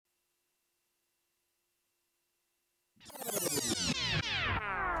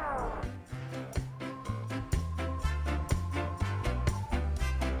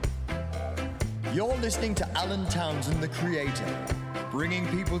You're listening to Alan Townson, the creator, bringing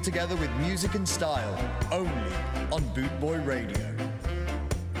people together with music and style, only on Bootboy Radio.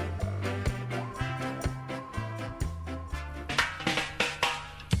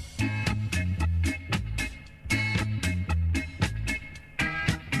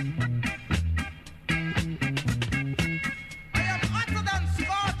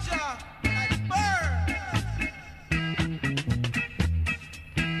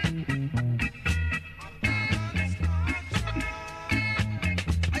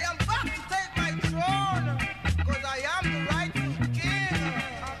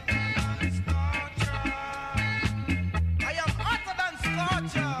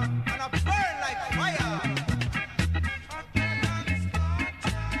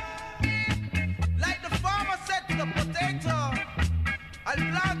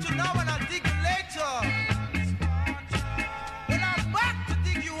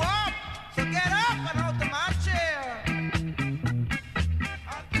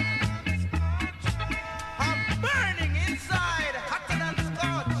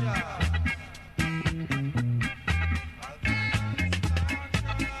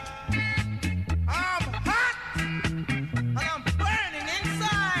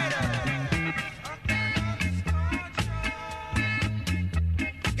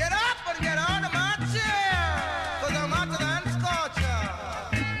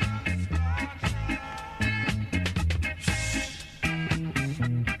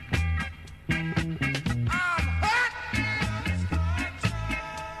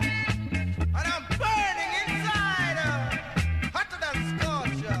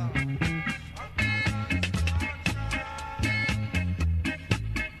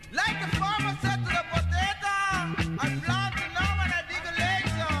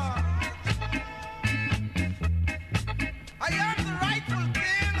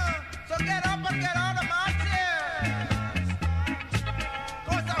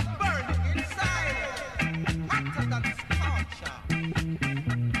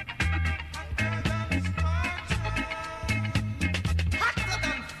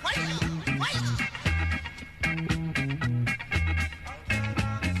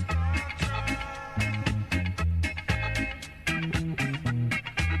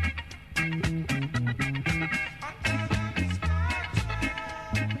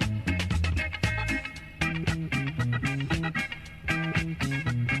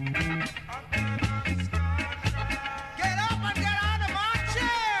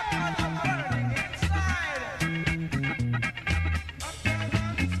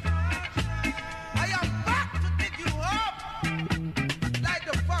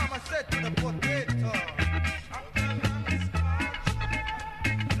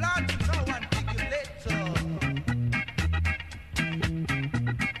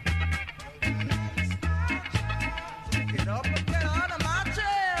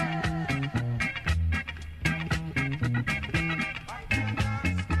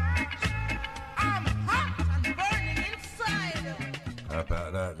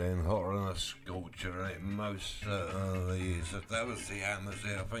 Most certainly is. That was the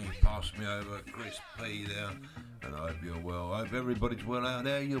atmosphere. I think you passed me over Chris P there, and I hope you're well. I hope everybody's well out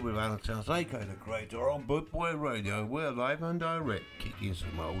there. You're with Alan Townson, AkA the creator on Bootboy Radio. We're live and direct, kicking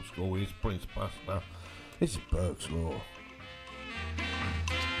some old school. It's Prince Buster. It's Burke's Law.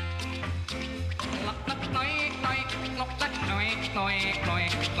 Lách nắp nói lóc lắc đây nói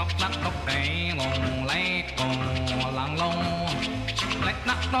lóc nắp nói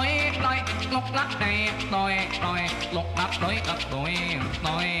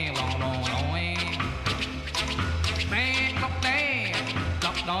lòng nói đây lóc đây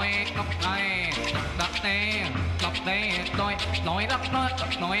lóc nói lóc đây lóc đây nói lóc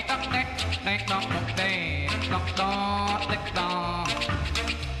nói lóc đây lóc đây lóc đó lách đó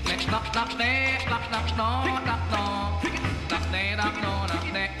lách lóc đây lóc đó lóc đây lóc đây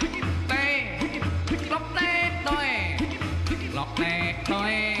lóc đây nói lọc nè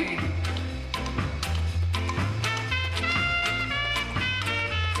thôi.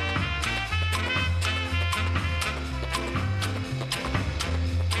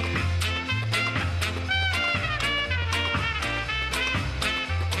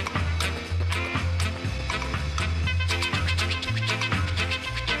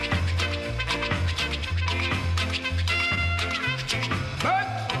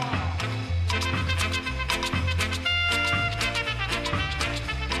 Bird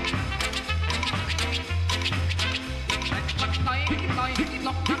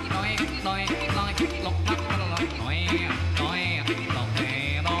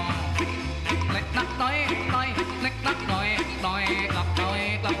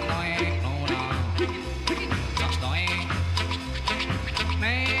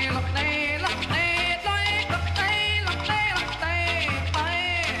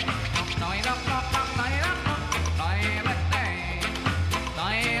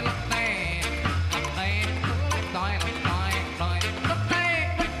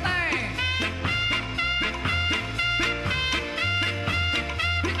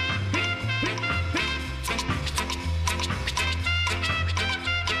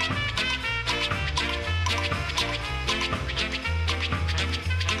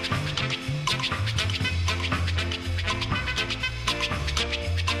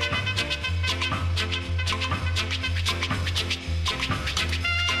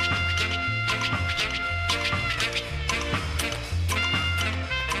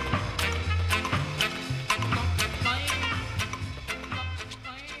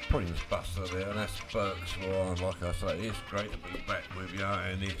Like I say, it's great to be back with you,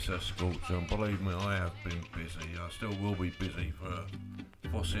 and it's a scorcher. And believe me, I have been busy. I still will be busy for a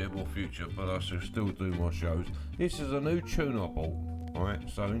foreseeable future, but I shall still do my shows. This is a new tune I bought, alright?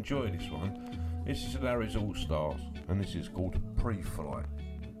 So enjoy this one. This is Larry's All Stars, and this is called Pre-Flight.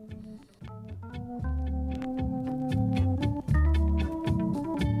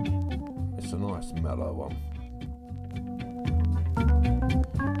 It's a nice mellow one.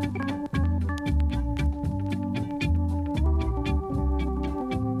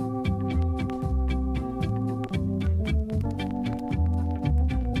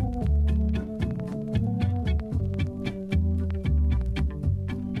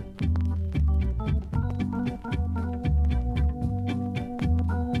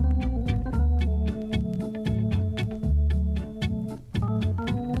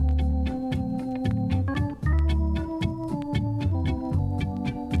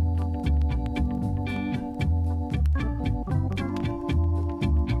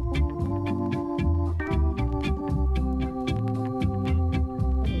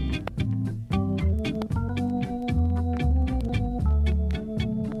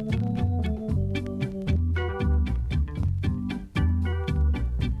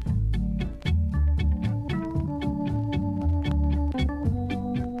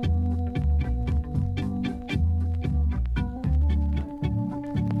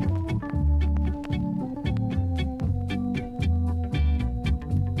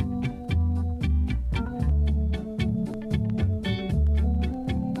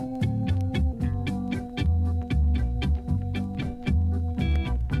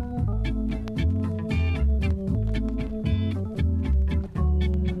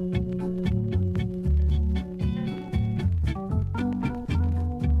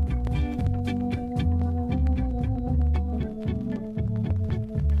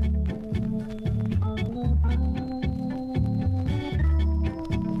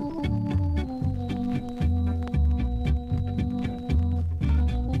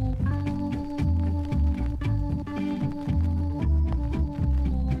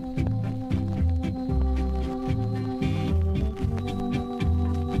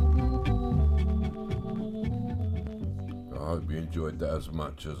 As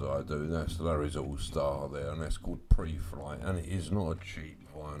much as I do. That's Larry's All Star there, and that's called Pre-Flight, and it is not a cheap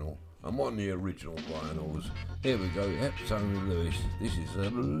vinyl. I'm on the original vinyls. Here we go, Tony Lewis. This is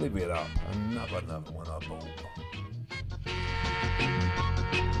Live It Up, another one I bought.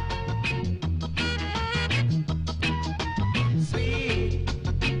 Sweet,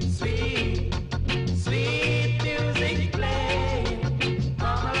 sweet, sweet music playing.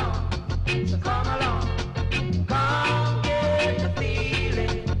 Come along, so come along. Come get the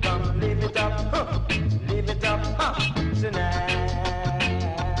feeling. Come live it up, tonight.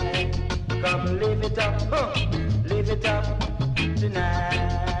 Come live it up, tonight.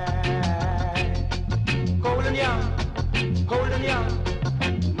 Cold and young,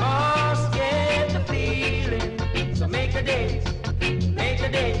 must get the feeling. So make a date,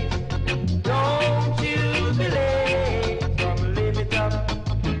 don't you be late. Come live it up,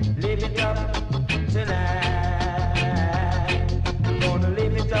 tonight. We're gonna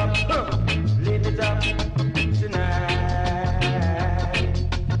live it up tonight.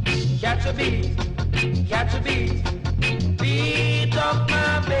 Catch a beat, beat up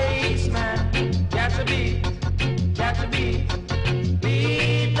my bass, man. Catch a beat,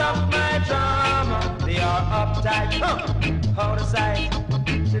 beat up my drummer. They are uptight, out of sight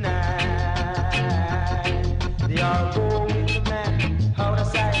tonight. They are going to man, out of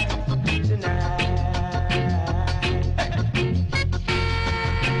sight tonight.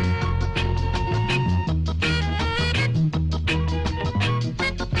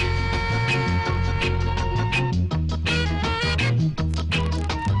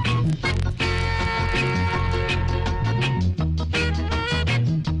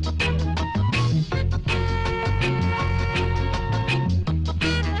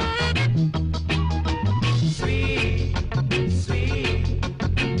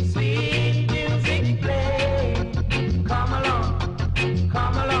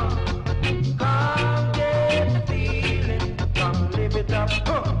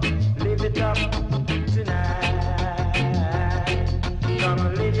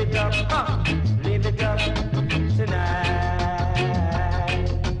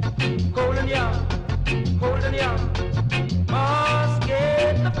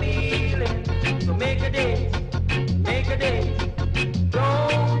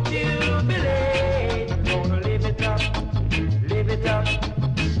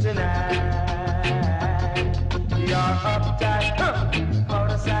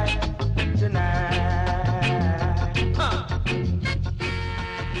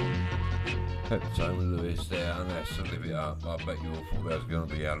 and that's to live it up. I bet you all thought that was going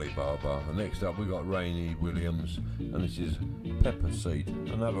to be Alibaba. And next up we got Rainey Williams, and this is Pepper Seed,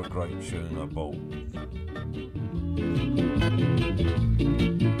 another great tune I bought.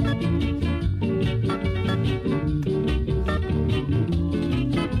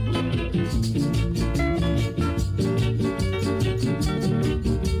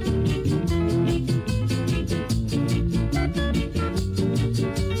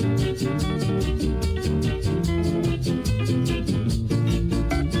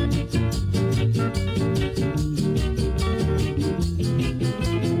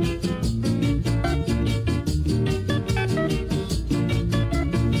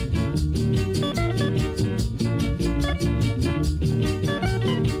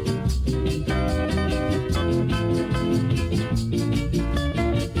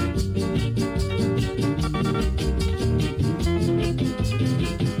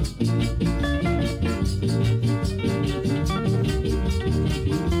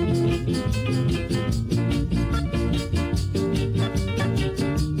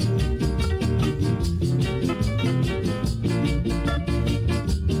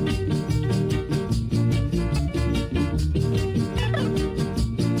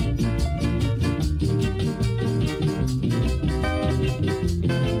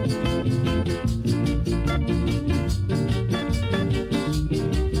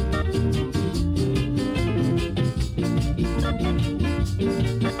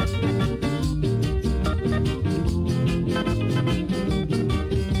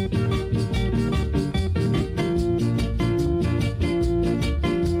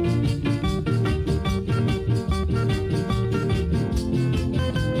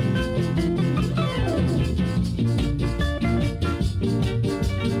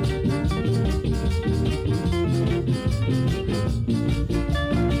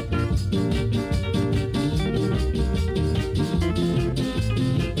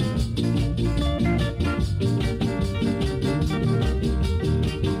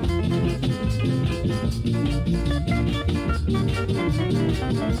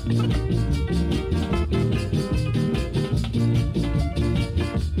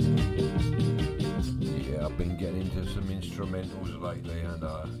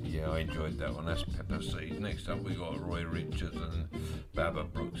 Next up we got Roy Richards and Baba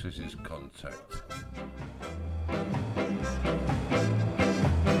Brooks. This is Contact.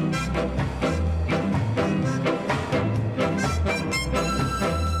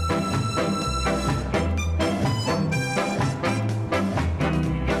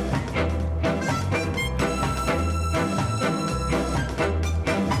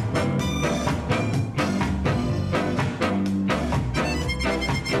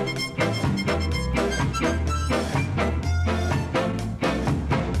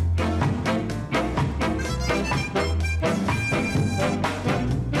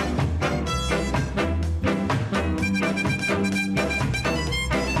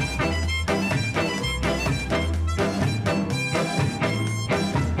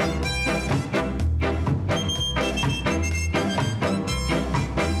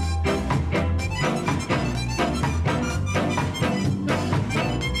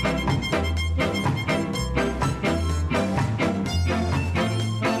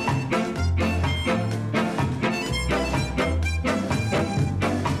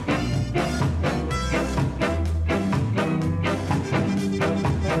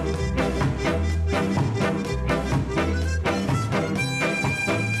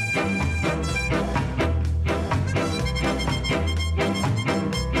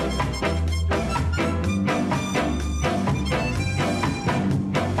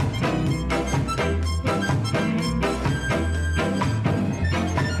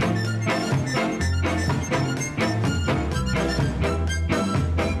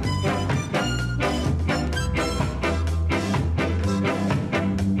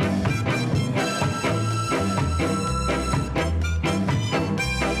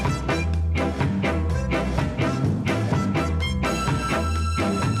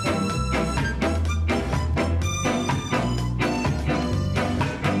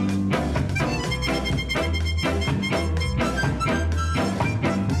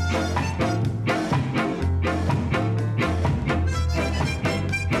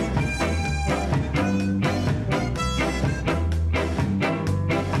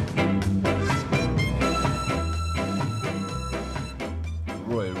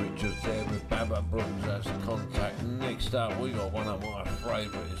 Next up, we got one of my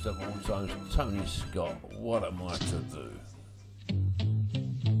favourites of all time, Tony Scott. What am I to do?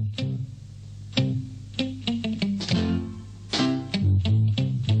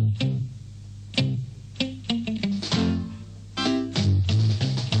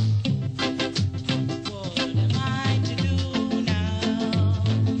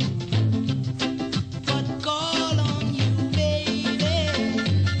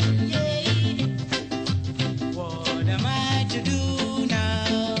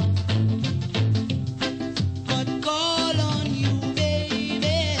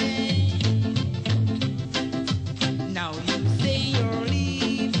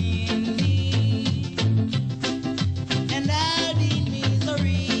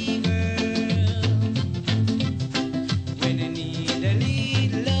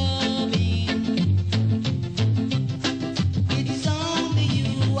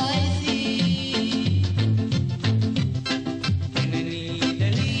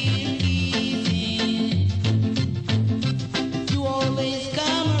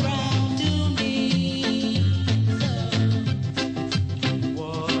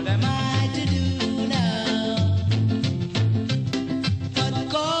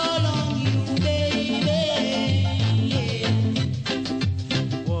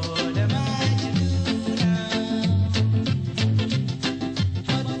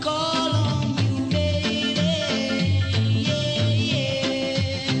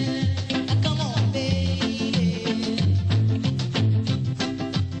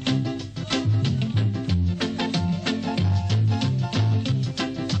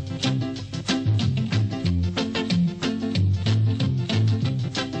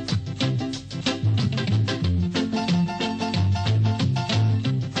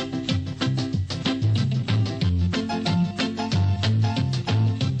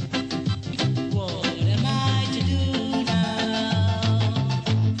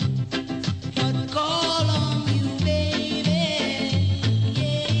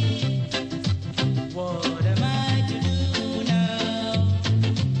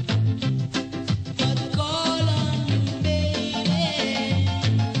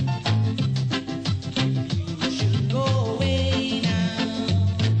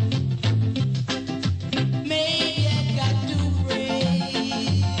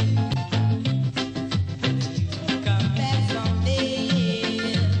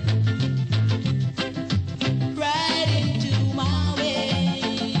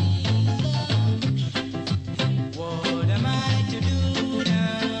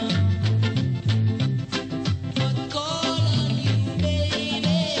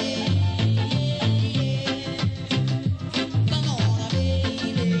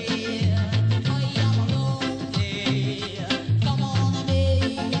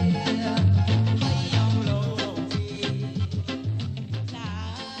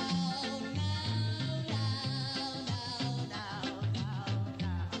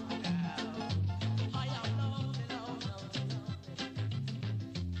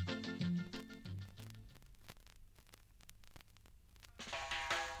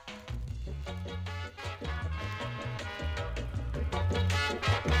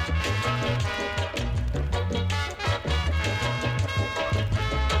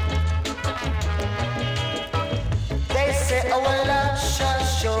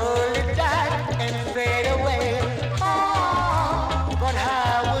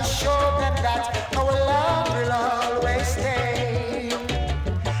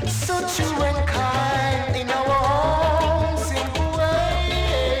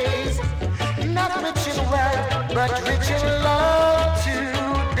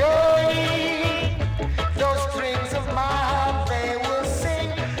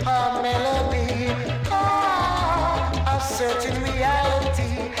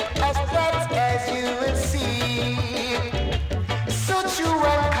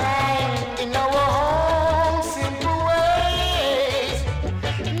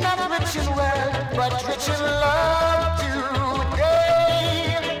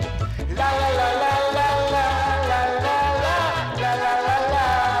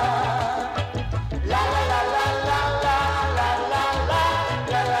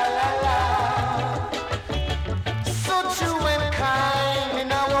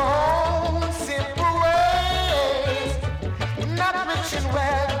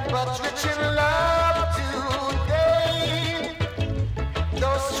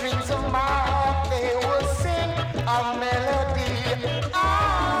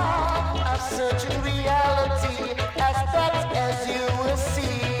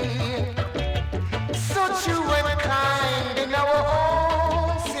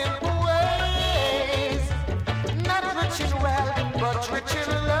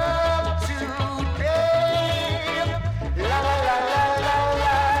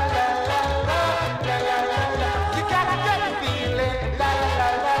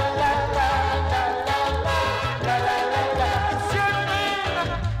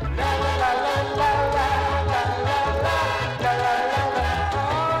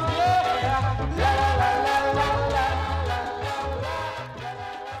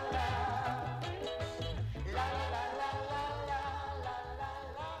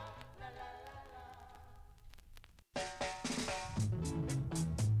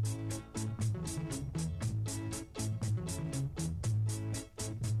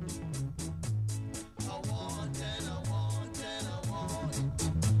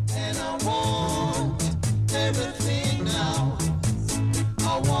 and I want everything now.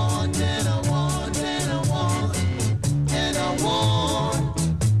 I want and I want and I want and I want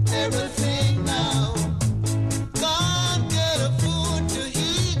everything now. Can't get a food to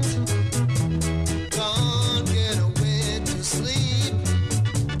eat, can't get a way to sleep,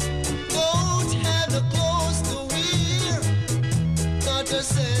 don't have the clothes to wear, not a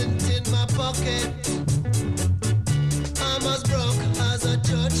cent in my pocket. I'm as broke as a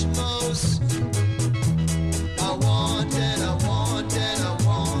church mouse. I want and I want and I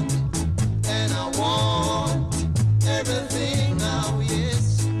want and I want everything now,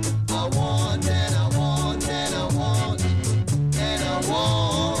 yes. I want and I want and I want and I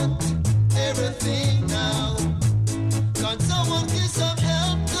want everything now. Can someone give some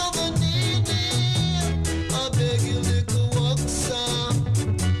help to the needy? I beg you, little walk, some.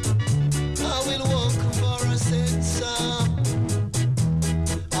 I will walk for a cent, some.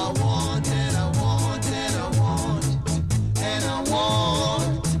 I want and I want and I want and I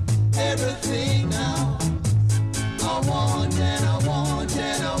want everything now. I want and I want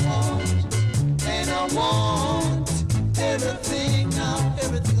and I want and I want everything now,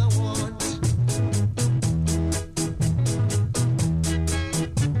 everything I want.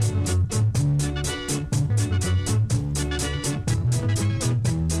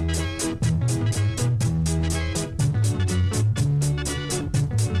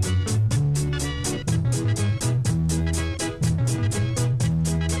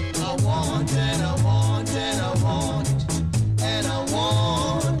 I want and I want and I want and I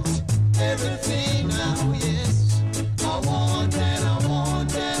want everything now, yes. I want and I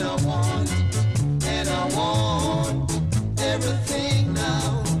want and I want and I want everything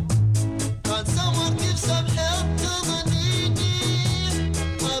now. Can someone give some help to the needy?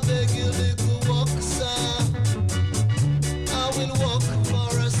 I beg you, little walk, sir. I will walk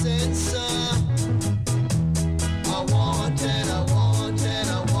for a cent, sir. I want and I want and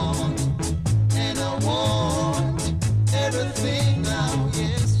I want and I want everything now,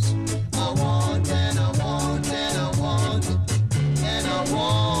 yes. I want and I want and I want and I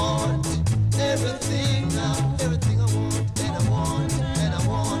want everything now, everything I want and I want and I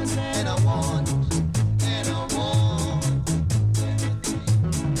want and I want and I want everything.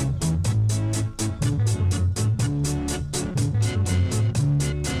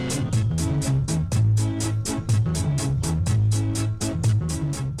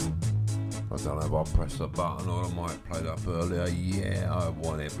 I don't know if I pressed the button or I might play that up earlier. Yeah, I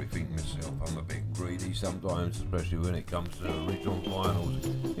want everything myself. I'm a bit greedy sometimes, especially when it comes to original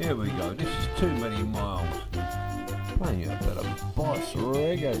vinyls. Here we go. This is Too Many Miles. Playing you a bit of boss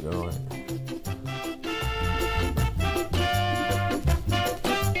reggae tonight.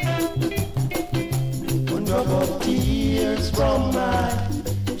 One drop of tears from my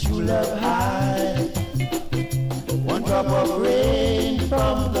true love hide. One drop of rain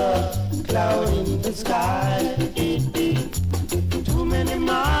from the cloud in the sky. Too many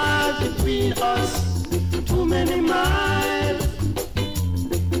miles between us. Too many miles.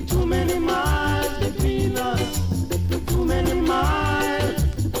 Too many miles between us. Too many miles.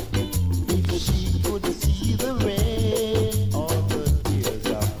 If she could see the rain, all the tears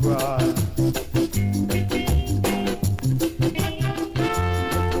I cried.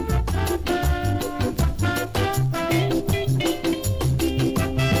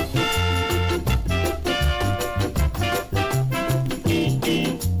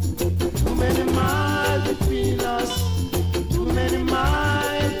 Too many miles between us. Too many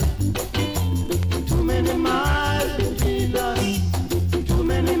miles. Too many miles between us. Too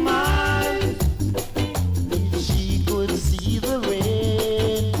many miles. If she could see the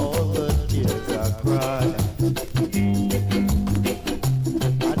rain, all the tears I cried.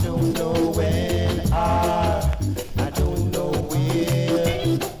 I don't know when I don't know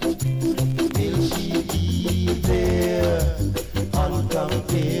where. Will she be there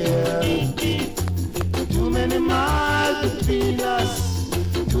uncompared? Too many miles between us.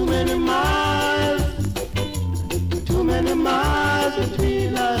 Too many miles. Too many miles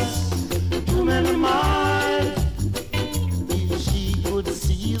between us. Too many miles. If she could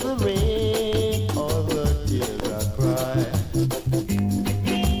see the rain, all the tears I cried.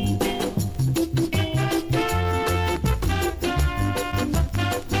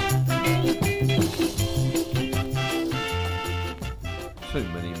 Too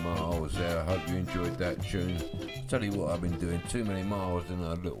Many Miles there. I hope you enjoyed that tune. Tell you what I've been doing. Too Many Miles in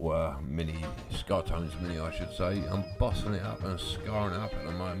a little mini, Scartones mini I should say. I'm bossing it up and scarring it up at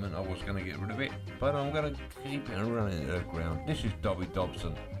the moment. I was going to get rid of it, but I'm going to keep it and run it into the ground. This is Dobby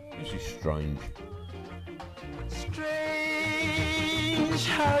Dobson. This is Strange. Strange Strange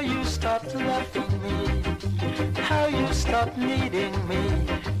how you stopped loving me, how you stopped needing me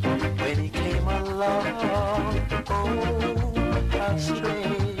when he came along. Oh, how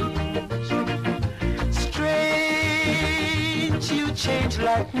strange, strange, you changed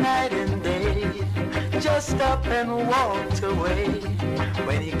like night and day, just up and walked away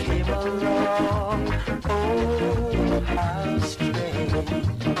when he came along. Oh, how strange.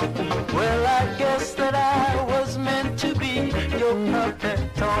 Well, I guess that I was meant to be your puppet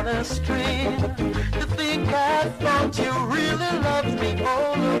on a string. To think I thought you really loved me,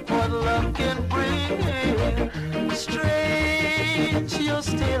 oh, look what love can bring. Strange, you're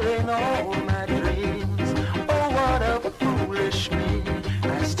stealing all my dreams. Oh, what a foolish me,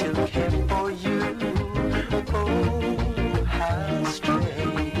 I still care for you. Oh, how strange.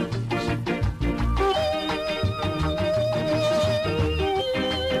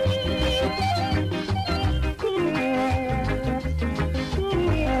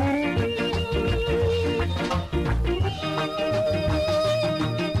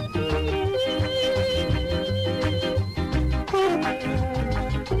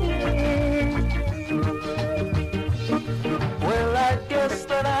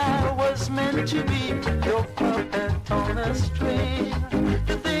 To be your puppet on a string.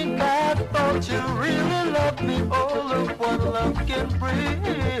 To think I thought you really loved me. Oh, look what love can bring.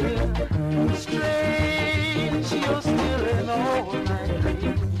 Strange, you're stealing all my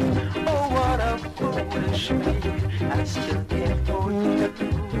dreams. Oh, what a foolish me, I still care for you.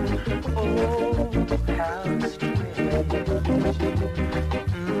 Oh, how strange.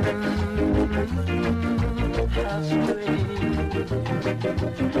 How strange.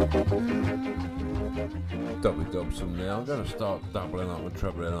 Double Dobson now. I'm going to start doubling up and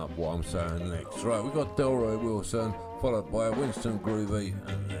trebling up what I'm saying next. Right, we've got Delroy Wilson, followed by Winston Groovy,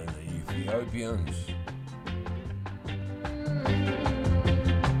 and then the Ethiopians.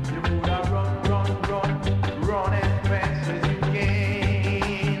 You would run as fast as you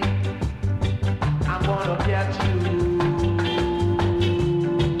can. I'm gonna get you.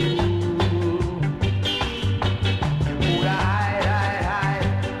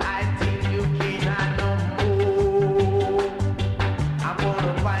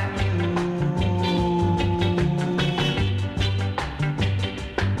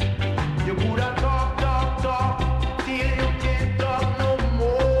 You would have thought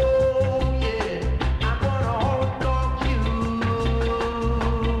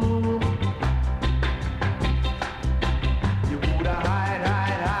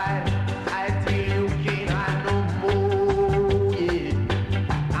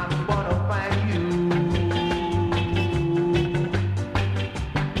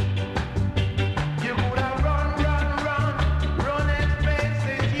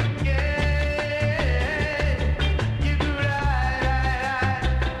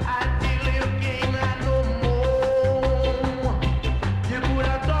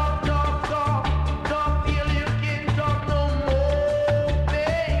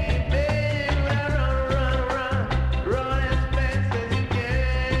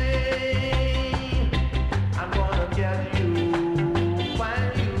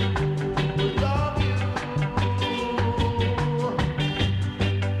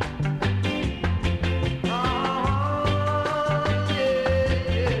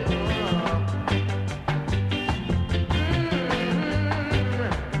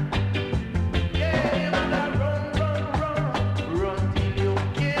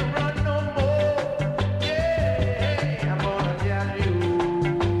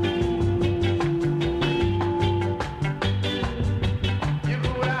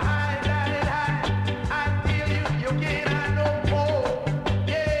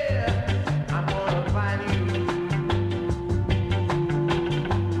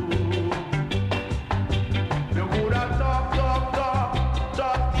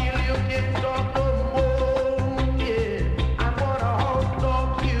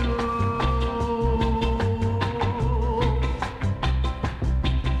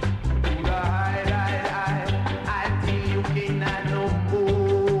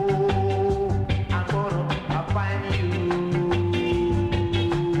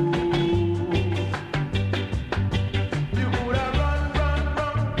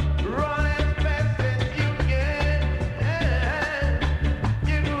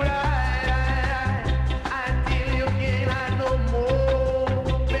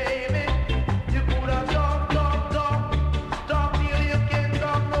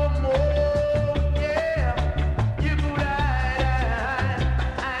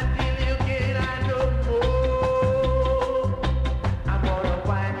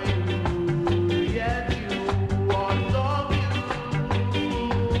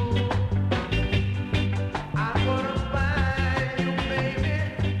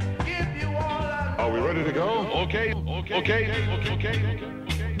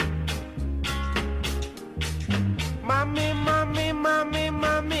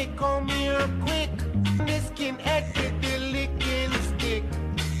Mommy, come here quick. The skinhead with the licking stick.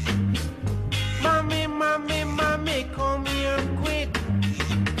 Mommy, come here quick.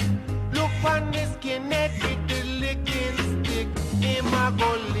 Look on the skinhead with the licking stick. Him a go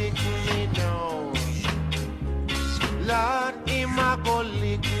lick me now. Lord, him a go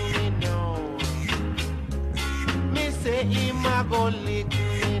lick me now. Me say him a go lick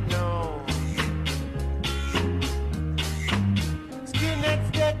me now. Skinheads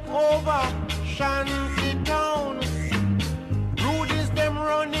take over Shanty Town. Rudies them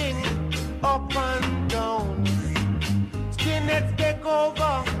running up and down. Skinheads take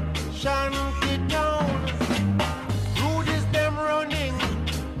over Shanty Town. Rudies them running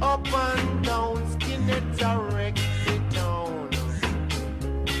up and down. Skinheads are wreck the town.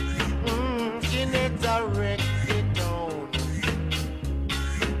 Skinheads are wreck the town.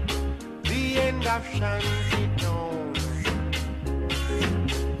 The end of Shanty Town.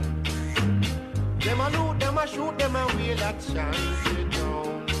 Them a loot, them a shoot, them a wheel at Shanty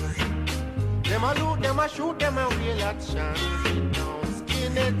Town. Them a loot, them a shoot, them a wheel at Shanty Town.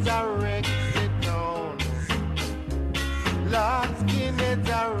 Skinheads a wreck the town. Lord, skinheads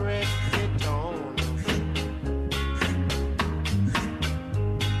a wreck the town.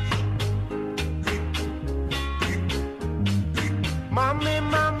 Mommy,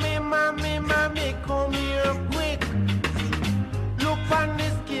 come here quick. Look on the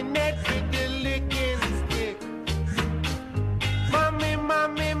skinhead with the licking stick.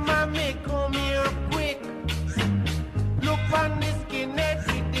 Mommy, come here quick. Look on the skinhead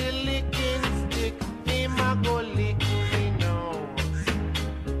with the licking stick. Him a go lick me now.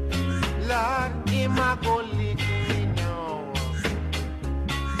 Lord, him a go lick me now.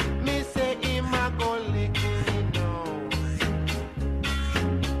 Me say him a go lick me now.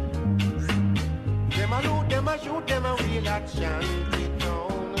 Them a loot, them a shoot, them a wheel at Shanty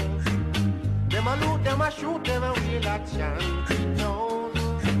Town. Them a loot, them a shoot, them a wheel at Shanty Town.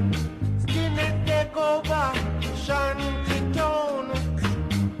 Skinheads take over Shanty Town.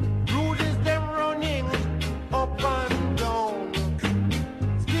 Rudies them running up and down.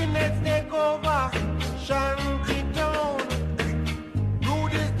 Skinheads take over Shanty Town.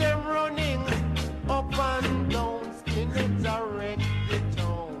 Rudies them running up and down. Skinheads are wreck the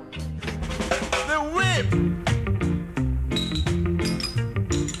town. The whip.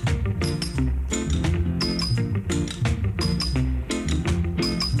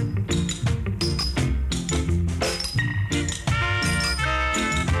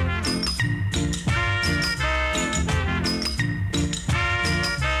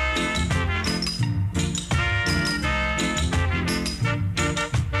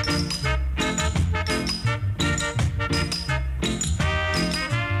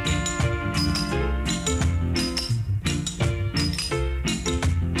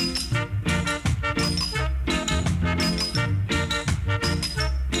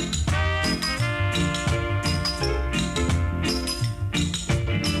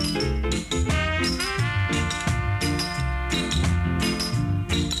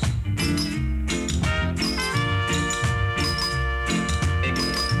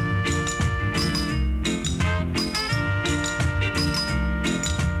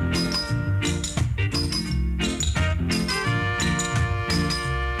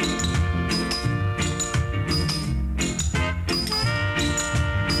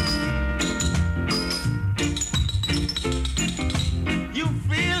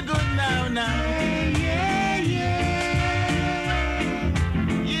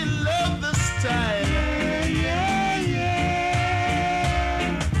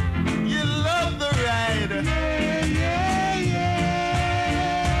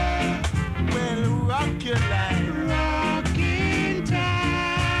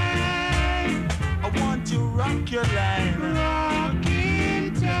 Your line,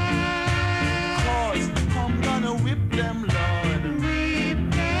 rocking time. 'Cause I'm gonna whip them, Lord. Whip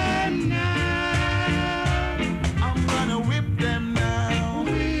them now. I'm gonna whip them now.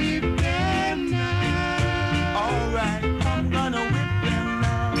 Whip them now. Alright, I'm gonna whip them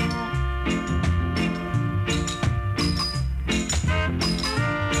now.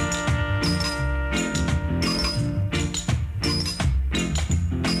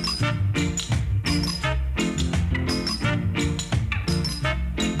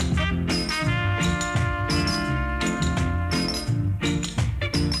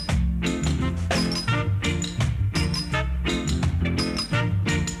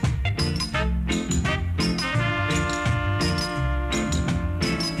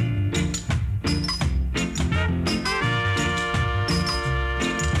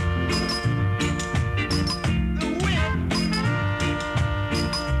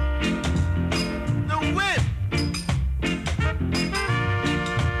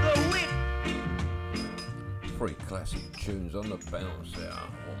 classic tunes on the bounce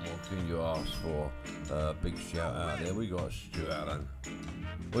out. What more can you ask for? Big shout out there. We got Stu Allen,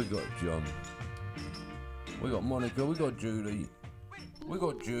 we got John, we got Monica, we got Julie, we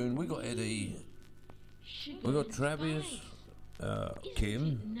got June, we got Eddie, we got Travis,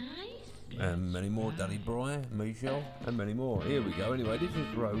 Kim, and many more. Danny Bry, Michelle, and many more. Here we go. Anyway, this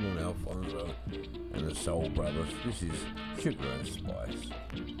is Roland Alfonso and the Soul Brothers. This is Sugar and Spice.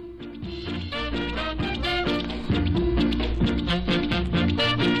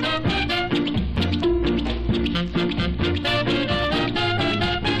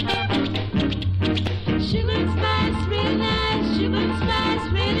 Sugar and spice, really nice. Sugar and spice,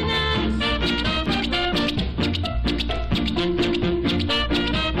 really nice.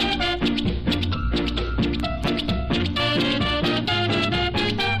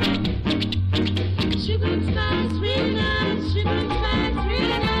 Sugar and spice, really nice. Sugar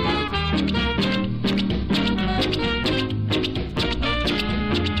and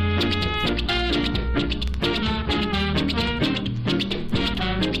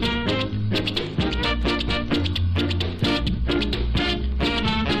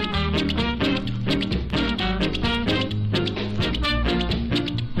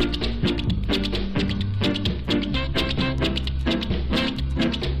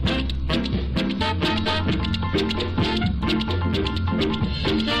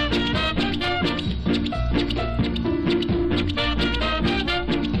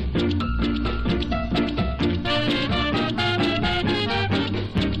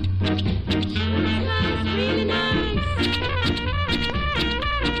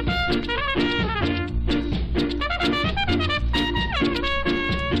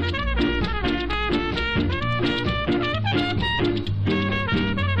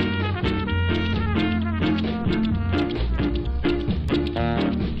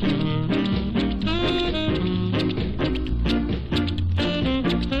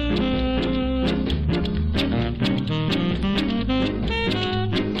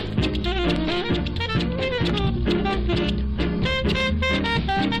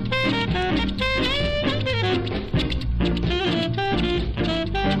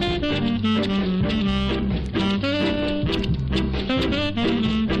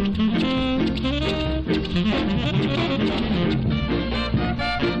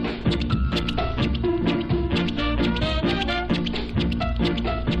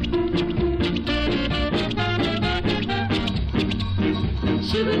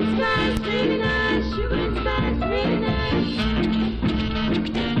spice, really nice. Sugar and spice, really nice. Sugar and spice, really nice.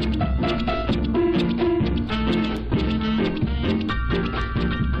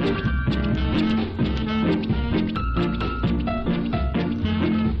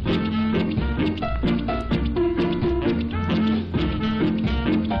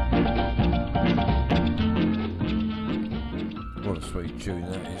 What a sweet tune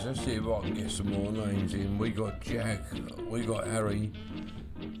that is. Let's see if I can get some more names in. We got Jack, we got Harry.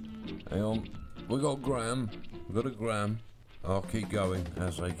 Hang on, we got Graham, we got a Graham. I'll keep going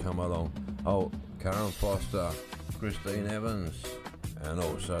as they come along. Oh, Karen Foster, Christine Evans, and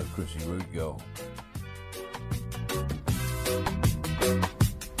also Chrissy Root Girl.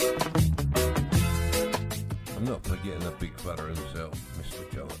 I'm not forgetting the big fella himself, Mr.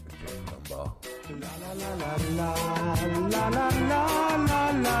 Jeff Dunbar. La la la la la la la la la la la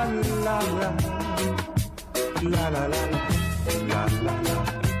la la la la la.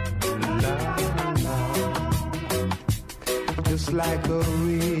 Just like a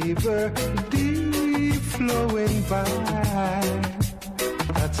river deep flowing by,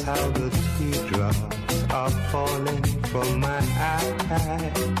 that's how the teardrops are falling from my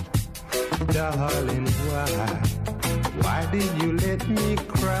eyes. Darling, why did you let me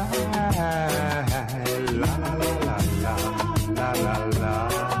cry? La la la la la la la la la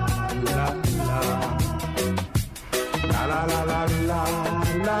la la la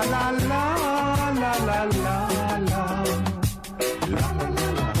la la la la la la la la.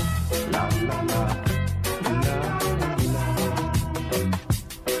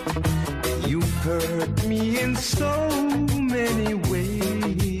 You hurt me in so many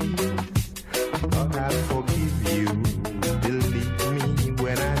ways, but I forgive you. Believe me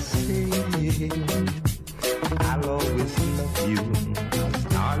when I say I'll always love you.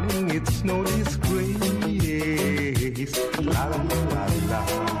 Darling, it's no disgrace. La la la la la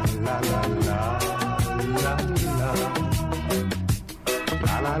la la la la.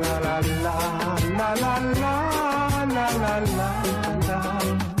 La la la la la la la la la la la.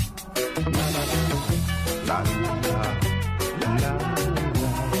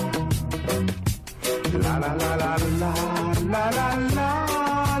 La la la la la la la la la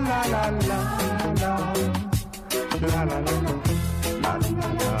la la la la.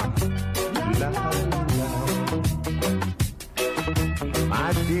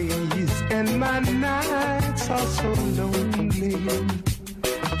 My days and my nights are so lonely,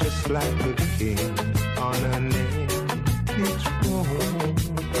 just like a king on an empty throne.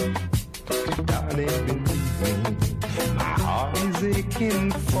 Darling, believe me, my heart is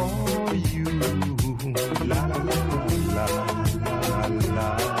aching for you. La la la la la la la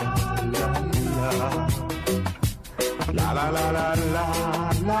la. La la la la la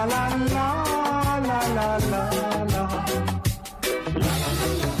la la la la la la.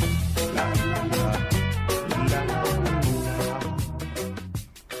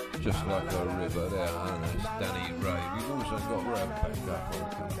 Just like a river there, and that's Danny Ray. We've also got Rob back up from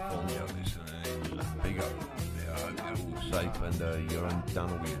California listening. Big up. Yeah, I hope you're all safe and you're done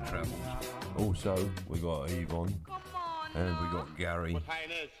all your travels. Also, we got Yvonne, and we got Gary,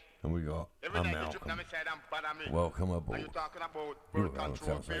 and we got Malcolm. Welcome aboard. You're on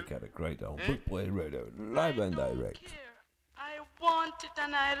Sounds Like AkA, great on Bootboy Radio, live and direct. I want it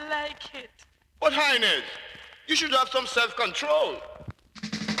and I like it. But Highness, you should have some self-control.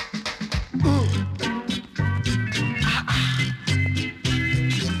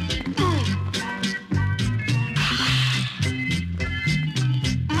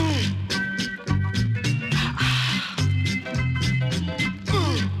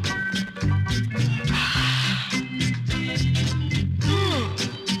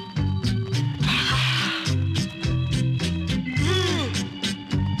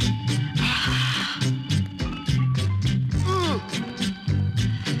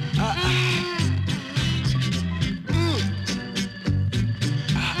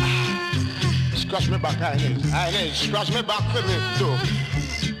 Scratch me back, Highness, scratch me back for me, too.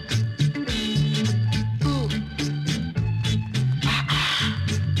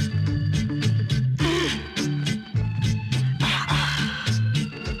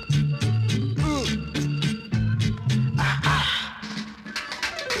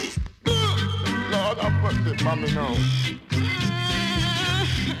 Lord, I'm busted for me now.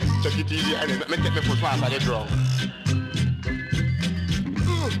 Take it easy, Highness, let me take my foot fast at the drum.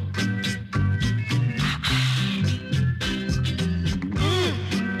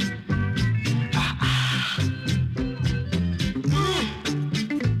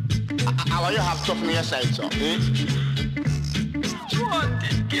 You have stuff on your side, so. Want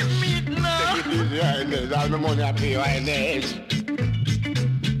it, give me it now. Take it easy, Highness. All the money I pay you, Highness.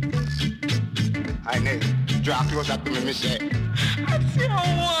 Highness, draw closer to me, say. I say I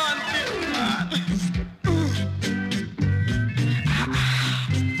want it, man.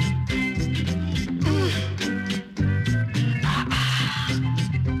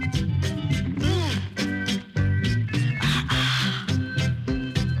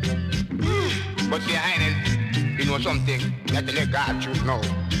 But see, Highness, you know something? Let the God truth know.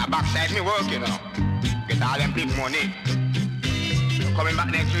 I backside me work, you know. Get all them big money. You coming back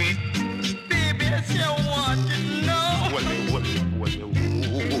next week? Baby, I say I want it now. Hold me.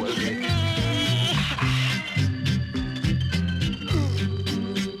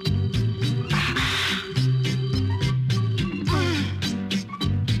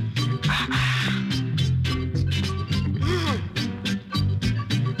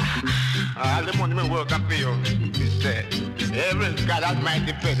 All the money me work up for you, is said. Every God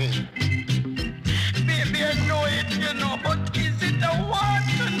Almighty penny. Baby, I know it, you know, but is it a want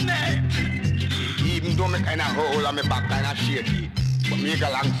tonight? Even though me kinda hole and me back kinda shaky, but me go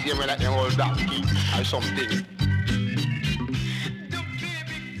along same way like them old donkey or something.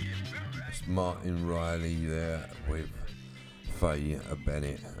 It's Martin Riley there with Faye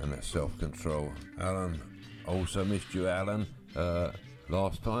Bennett and that Self-Control. Alan, also missed you, Alan.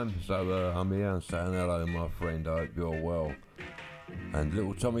 Last time, so I'm here and saying hello, my friend. I hope you're well. And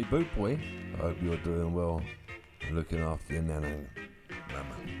little Tommy Bootboy, I hope you're doing well, looking after your nana.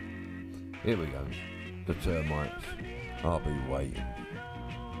 Mama. Here we go, the Termites. I'll be waiting.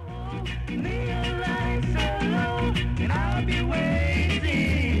 And I'll be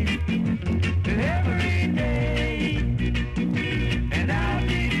waiting every day, and I'll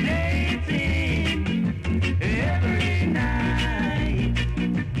be dating every night.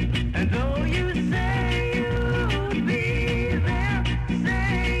 And though you say you'll be there,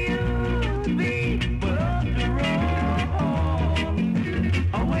 say you'll be, but after all,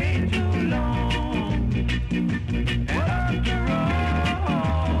 I wait too long. And after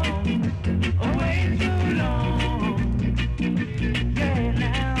all, I wait too long. Yeah,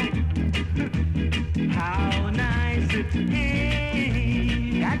 now, how nice it is.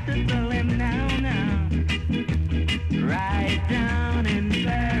 Got to tell him now. Right down in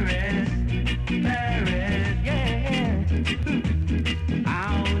Paris, yeah.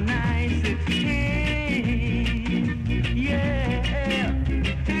 How nice it is, yeah.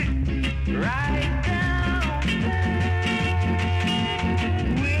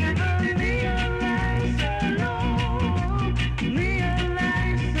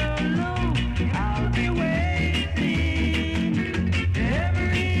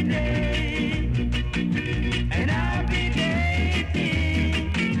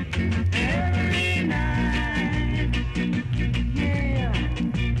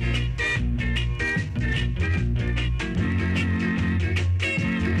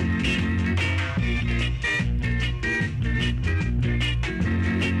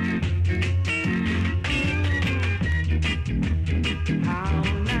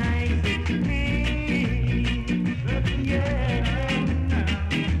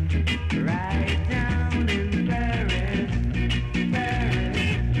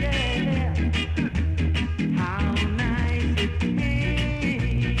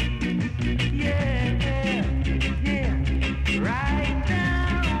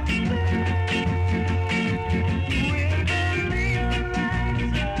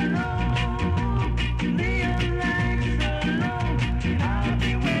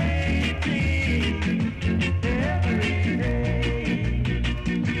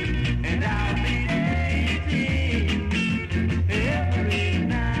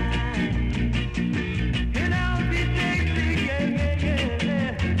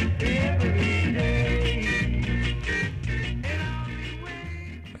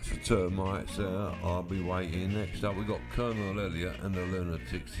 Termites there. I'll be waiting. Next up, we got Colonel Elliot and the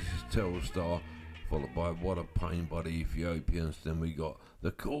Lunatics. This is Telstar, followed by What a Pain by the Ethiopians. Then we got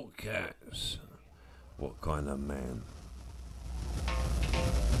the Cool Cats. What kind of man?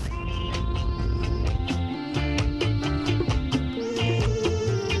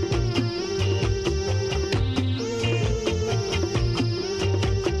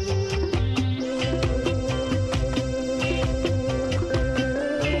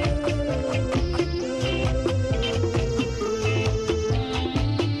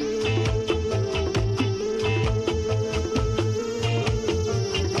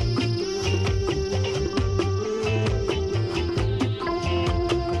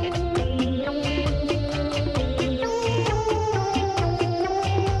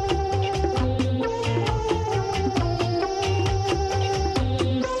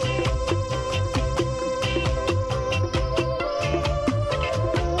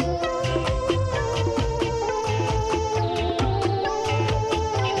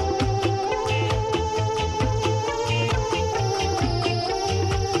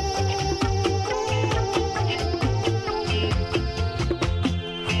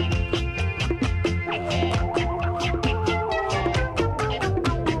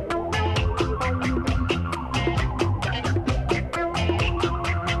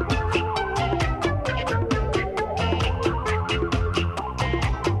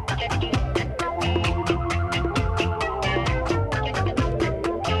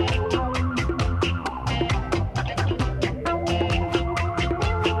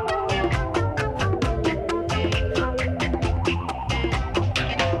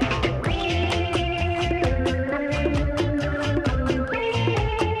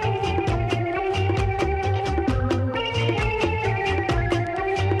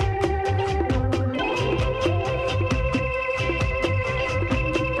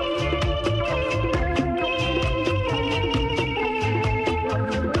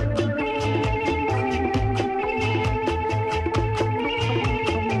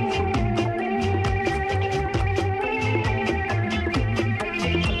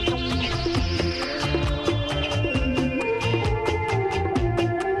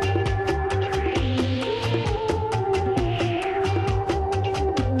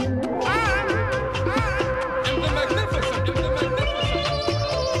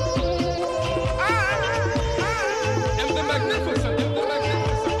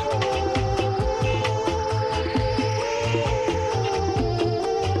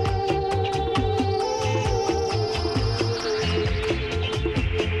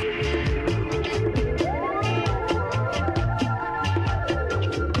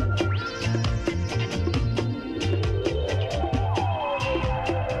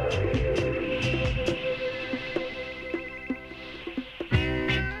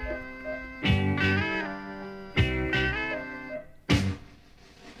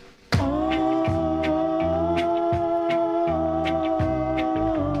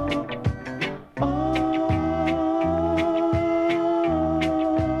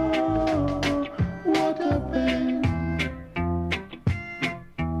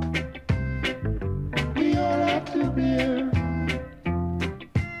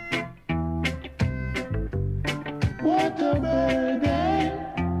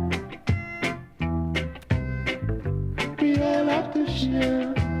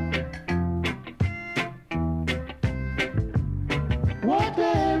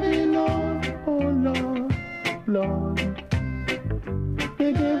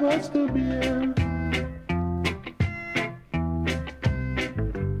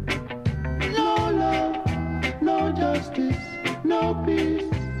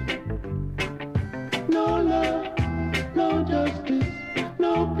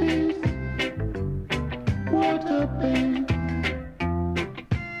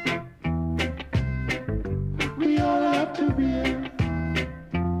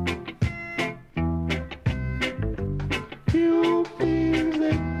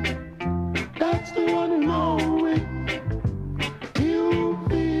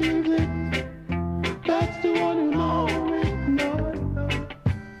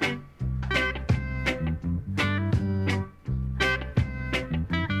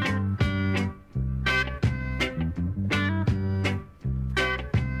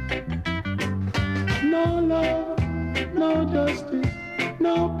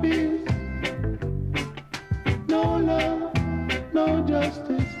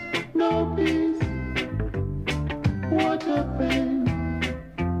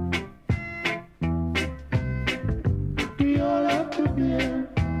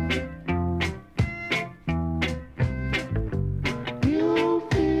 You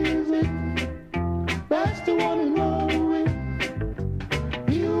feel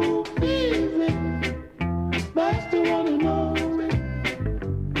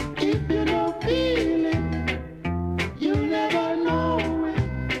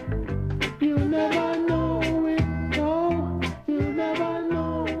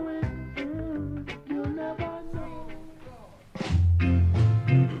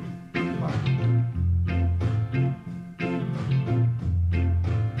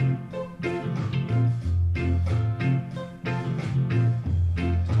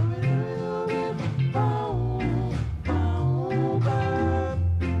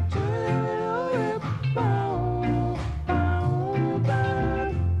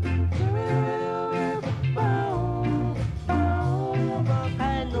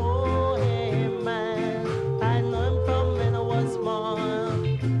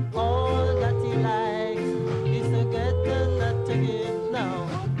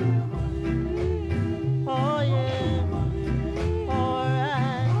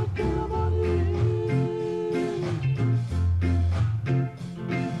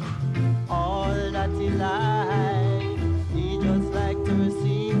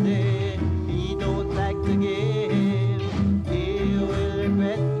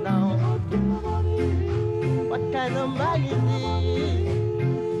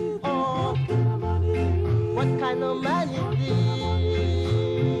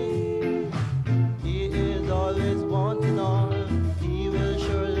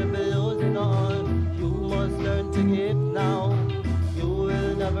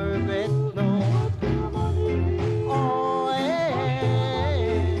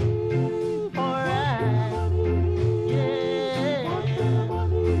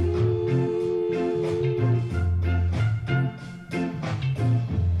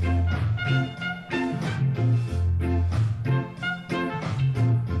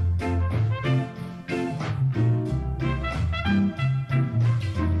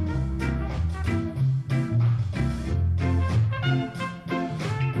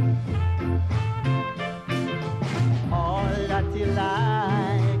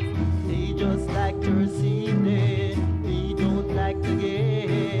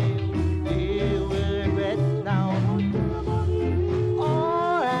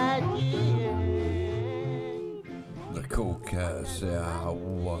Yeah,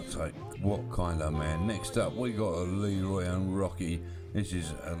 what kind of man. Next up, we got a Leroy and Rocky. This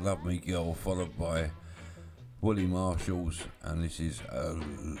is Love Me Girl, followed by Willie Marshall's, and this is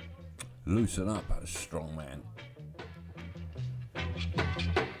Loosen Up, Strong Man.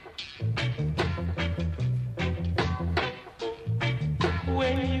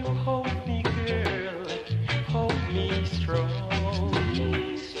 When you hold me, girl, hold me strong.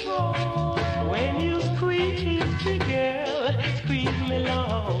 When you squeeze me, girl, squeeze me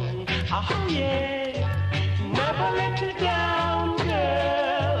long. Oh yeah, never let me down,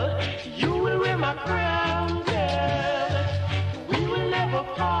 girl. You will wear my crown, girl. We will never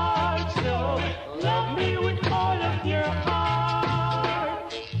part, so love me with all of your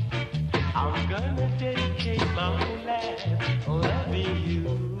heart. I'm gonna dedicate my whole life loving you.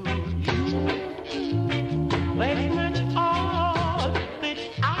 That's not all that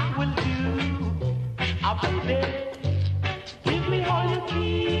I will do. Oh, baby, give me all you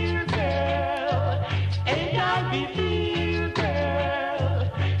care, girl, and I'll be there,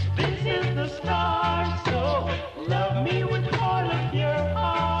 girl. This is the start, so love me with all of your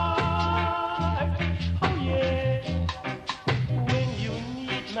heart. Oh yeah, when you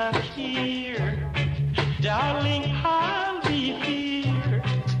need my care, darling, I'll be here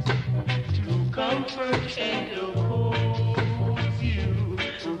to comfort and oppose you.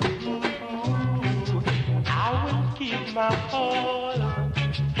 I will give my all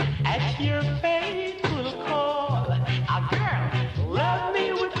at your faithful call. Girl, love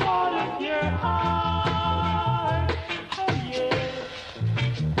me with all of your heart. Oh yeah.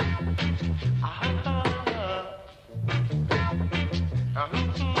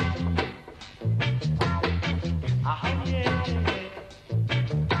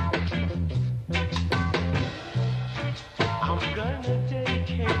 I'm gonna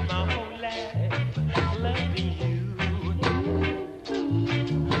dedicate my whole life loving you.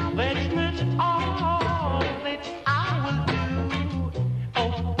 That's not all that I will do.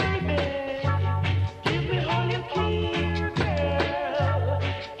 Oh baby, give me all you care, girl,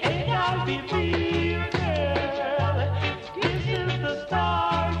 and I'll be real, girl. This is the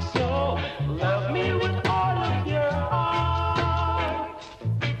start, so love me with all of your heart.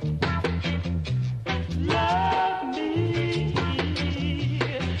 Love me,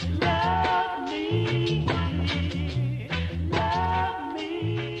 love me, love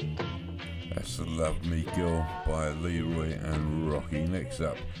me. That's the Love Me Girl by Leroy and Rocky. Next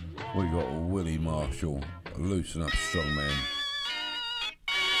up, we got Willie Marshall, Loosen Up, Strong Man.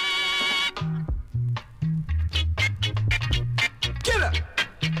 Get up!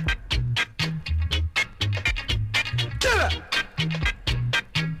 Get up!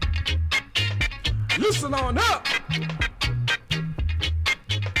 Loosen on up!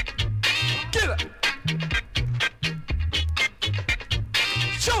 Get up!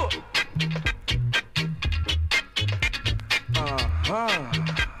 Sure! Uh-huh.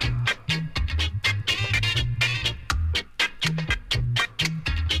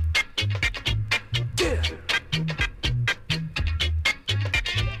 Get up!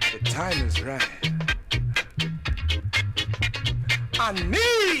 The time is right. I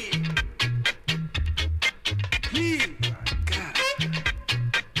need, please, God,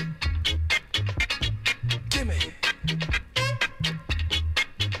 gimme,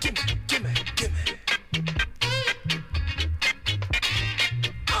 gimme, gimme, gimme.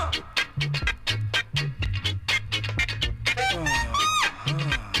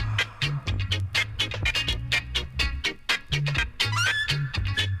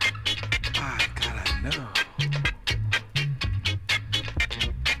 I gotta know.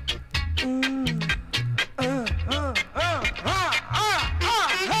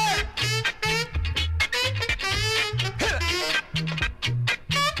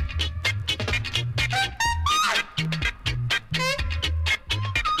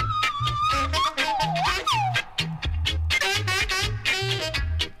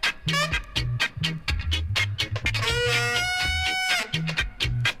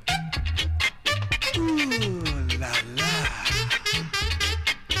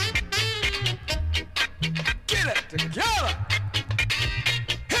 Together.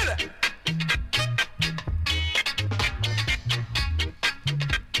 Hit it.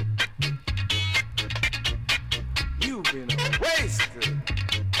 You've been wasted.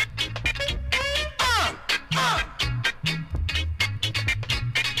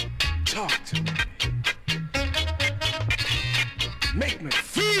 Talk to me. Make me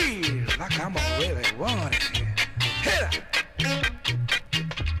feel like I'm already wanted. Hit it.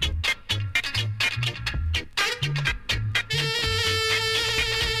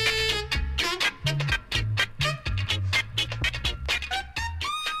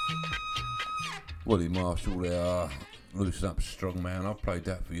 Willie Marshall there, Loosen Up Strong Man. I've played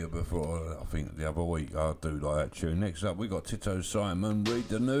that for you before, I think the other week. I do like that tune. Next up we got Tito Simon, Read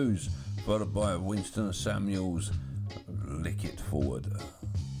the News, followed by Winston Samuels, Lick It Forward.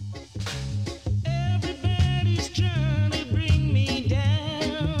 Everybody's trying to bring me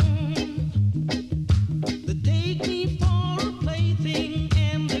down. They take me for a plaything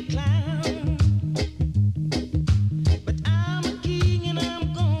and a clown. But I'm a king and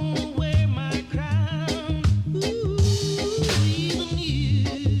I'm gonna wear my crown. Ooh, read the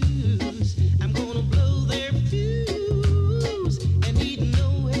news. I'm gonna blow their fuse and need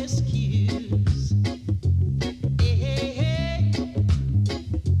no excuse. Hey, hey, hey.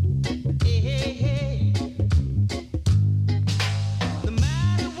 Hey, hey, hey. No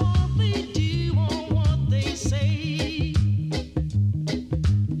matter what they do or what they say,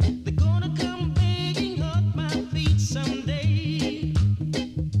 they're gonna come begging at my feet someday.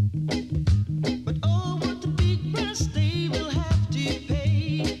 But oh, what a big price they will have to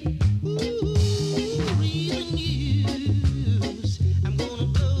pay. Ooh, read the news. I'm gonna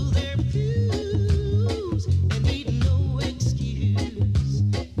blow their fuse and need no excuse.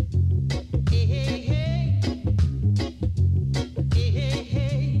 Hey, hey, hey. Hey, hey,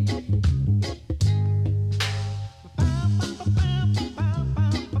 hey.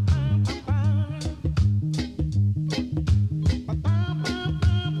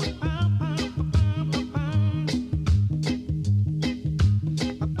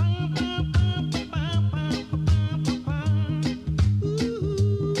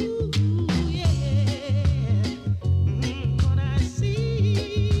 What I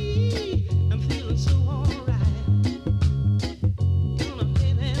see, I'm feeling so alright. Gonna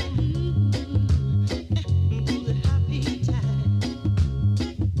play that blues to the happy time.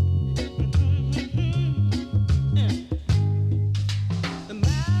 No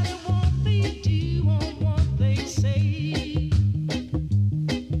matter what they do or what they say,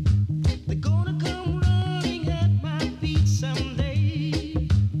 they're gonna come running at my feet someday.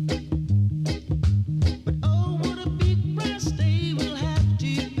 But oh, what a big price they will have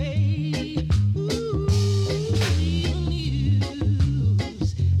to pay. Ooh, read the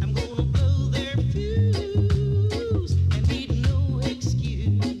news. I'm gonna blow their fuse and need no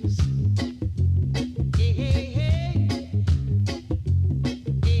excuse. Hey, hey, hey.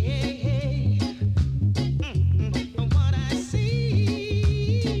 Hey, hey, hey. What I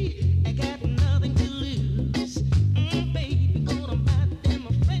see, I got nothing to lose. Baby, gonna bite them,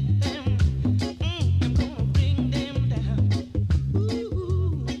 affect them. I'm gonna bring them down.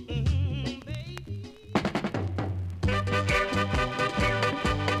 Ooh, baby.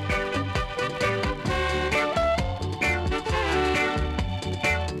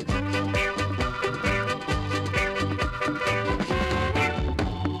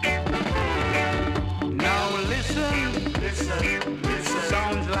 Now listen, listen, listen.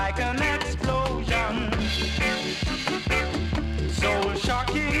 Sounds like an explosion. So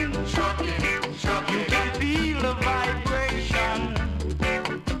shocking, shocking, shocking. You can feel the vibration.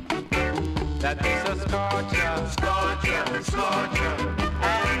 That is a scorcher, scorcher, scorcher.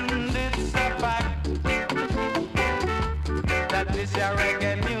 And it's a fact that this is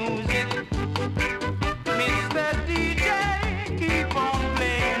reggae music. Mr. DJ, keep on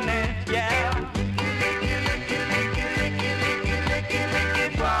playing it, yeah.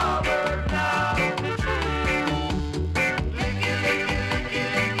 Forward now.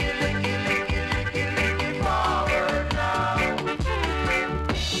 Forward now.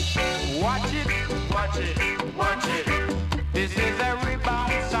 Watch it, watch it, watch it. This is a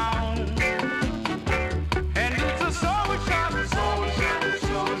rebound sound. And it's a soul shot, soul shot,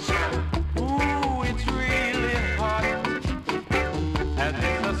 soul shot. Ooh, it's really hot. And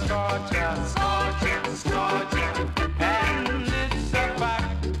it's a scorcher, scorcher, scorcher. And it's a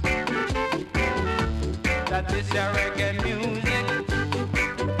fact that this is reggae music.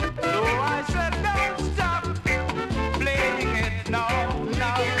 So I said, don't stop playing it now,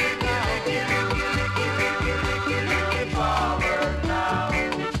 now, now. Forward now.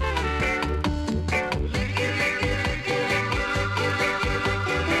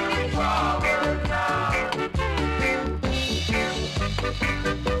 Forward now.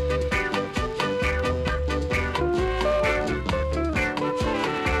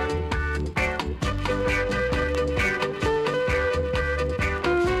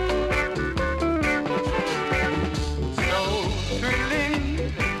 So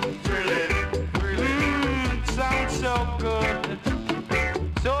thrilling, thrilling, thrilling. It sounds so good.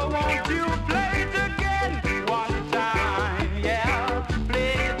 So won't you play it again one time? Yeah,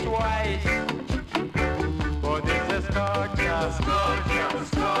 play it twice. For this is scorcher, scorcher,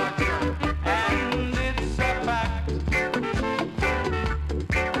 scorcher. And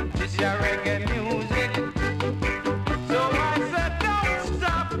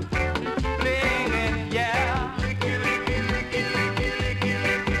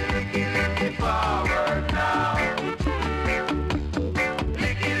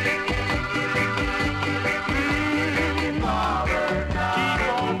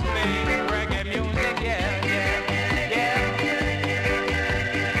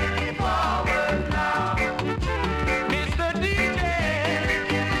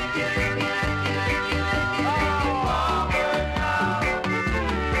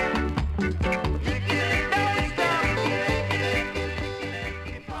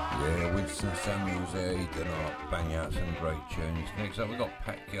Townson Samuels there, he can bang out some great tunes. Next up we got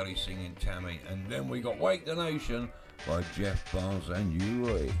Pat Kelly singing Tammy, and then we got Wake the Nation by Jeff Barnes and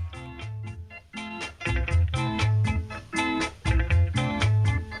U.A.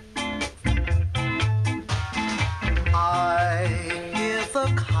 I hear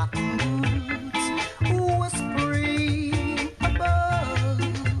the cottonwoods whispering above.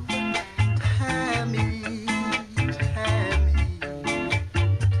 Tammy, Tammy,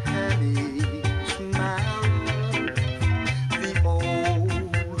 Tammy's my love. The old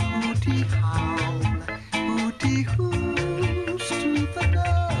hooty howl, hooty hoos to the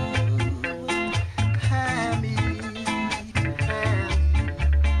dove. Tammy, Tammy,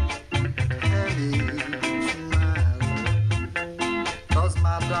 Tammy's my love. Does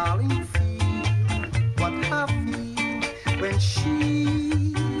my darling feel what I feel when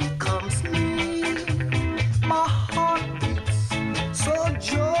she comes near? My heart beats so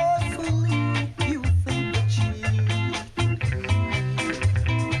joyfully. You think that she can hear?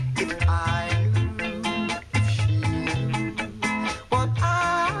 If I knew, if she knew what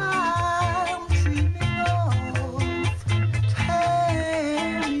I'm dreaming of.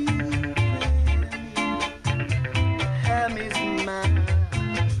 Tammy, Tammy's mine.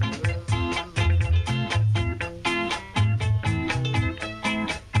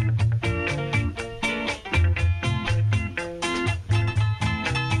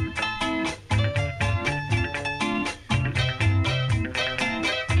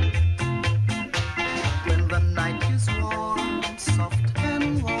 When the night is warm, soft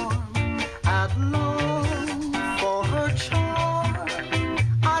and warm, I'd long for her charm.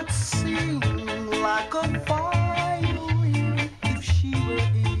 I'd sing like a violin if she were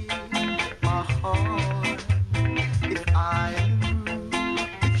in my heart. If I knew,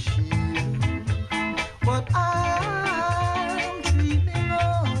 if she knew what I'm dreaming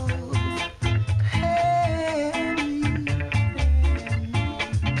of. Tammy,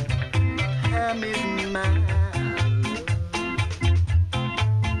 Tammy's mine.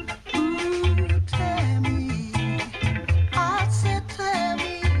 Ooh, Tammy, I said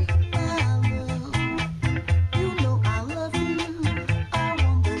Tammy, my love. You know I love you. I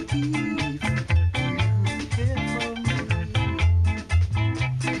wonder if you care for me.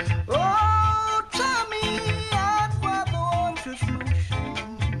 Oh, Tammy, I'd rather watch this motion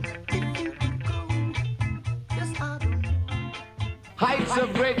if you could go. Yes, I don't know. Heights of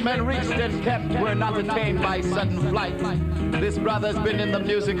great men reached and kept were not attained by sudden flight. This brother's been in the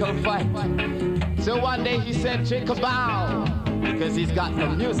musical fight. So one day he said, take a bow, because he's got the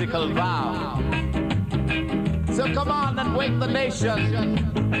musical vow. So come on and wake the nation.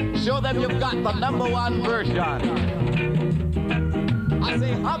 Show them you've got the #1 version. I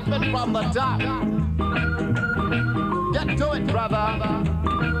say hopping from the top. Get to it, brother.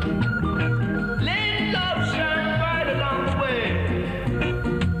 Let love shine right along the way.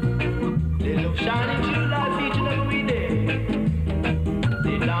 Let love shine into your life each and every day.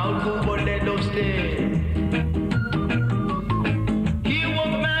 Let love go, but let love stay. Hear what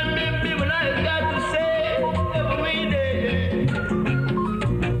the man be when I got to say every day.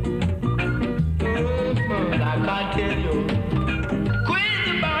 I can't tell you.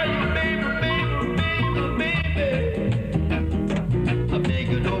 Crazy about you, baby, baby, baby, baby. I beg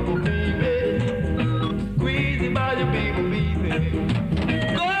you, don't baby. Crazy about you, baby, baby.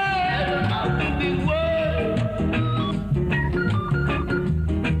 Girl, I'm the big world.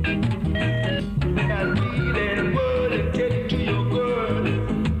 I'll be there in the world and take it to your girl.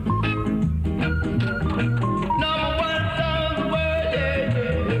 #1 song in the world, yeah,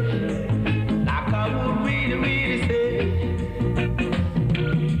 yeah. Like I would really, really say.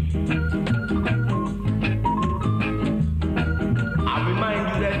 I remind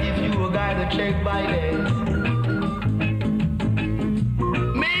you that if you a guy that check violence,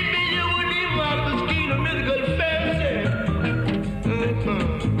 maybe you would even have to skill a musical fancy.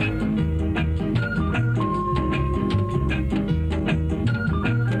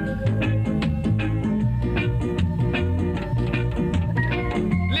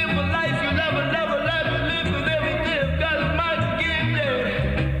 Live a life you never, never, never live with every day. God might give you.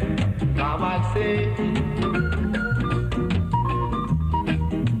 Now I say,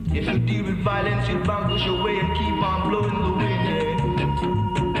 if you deal with violence, you'll vanquish your way and keep on blowing the wind.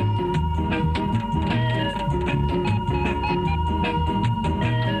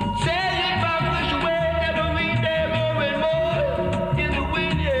 Say you vanquish your way every day, more and more in the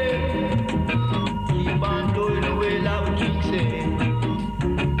wind, yeah. Keep on blowing away like a king say.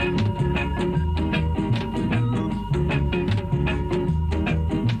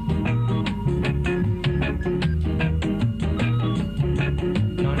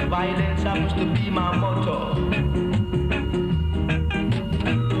 None violence happens to be my motto.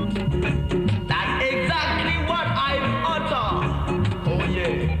 That's exactly what I utter. Oh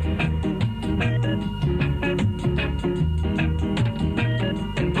yeah.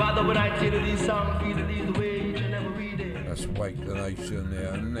 And brother, when I tell you these songs, these are the way you can never read it. That's Wake the Nation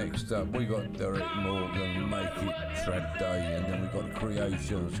there. Next up, we got Derek Morgan, Make It Trad Day, and then we got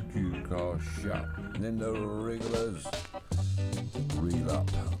Creations, Q Car Shut, and then the Regulars, Reel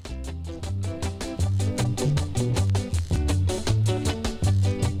Up.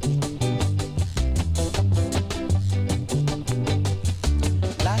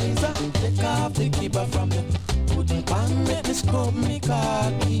 Liza, take off the keeper from you. Put it on, make me scrub me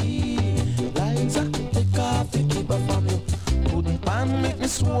khaki. Liza, take off the keeper from you. Put it on, make me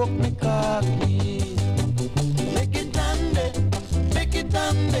smoke me khaki. Make it dandy, make it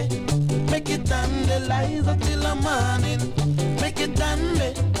dandy, make it dandy, Liza till the morning. Make it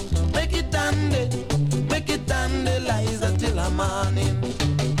dandy, make it dandy, make it dandy, Liza till the morning.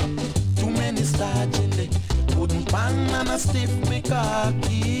 Too many starch in the wooden pan and a stiff me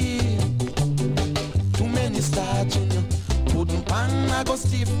khaki. Too many starch in the wooden pan, I go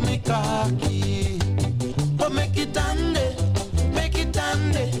stiff me khaki. But make it dandy, make it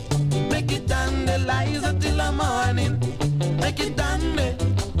dandy, make it dandy, Liza till the morning. Make it dandy,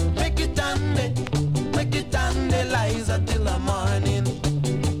 make it dandy, make it dandy, Liza till the morning.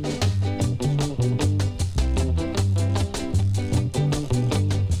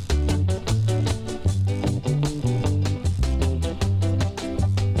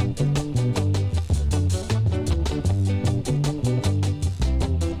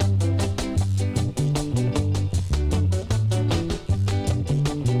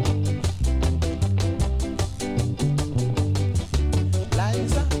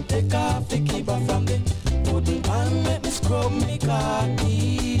 Liza, take off the keeper from the wooden pan, make me scrub me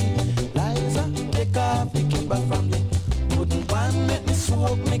khaki. Liza, take off the keeper from the wooden pan, make me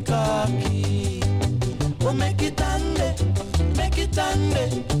soak me khaki. Oh, make it dandy, make it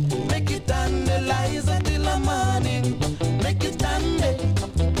dandy, make it dandy, Liza till the morning. Make it dandy,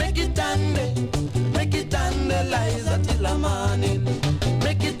 make it dandy, make it dandy, Liza till the morning.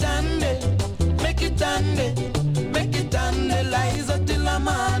 Make it dandy, make it dandy, make it dandy, Liza till the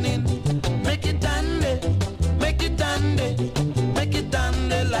morning. Make it dandy, make it dandy, make it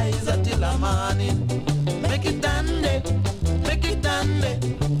dandy, Liza till the morning. Make it dandy, make it dandy,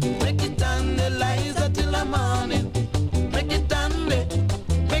 make it dandy, Liza till the morning. Make it dandy,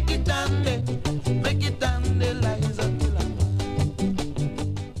 make it dandy, make it dandy, Liza till the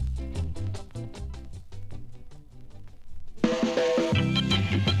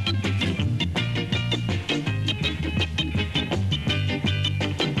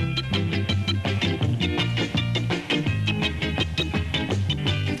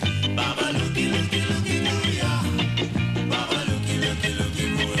Baba looky, looky,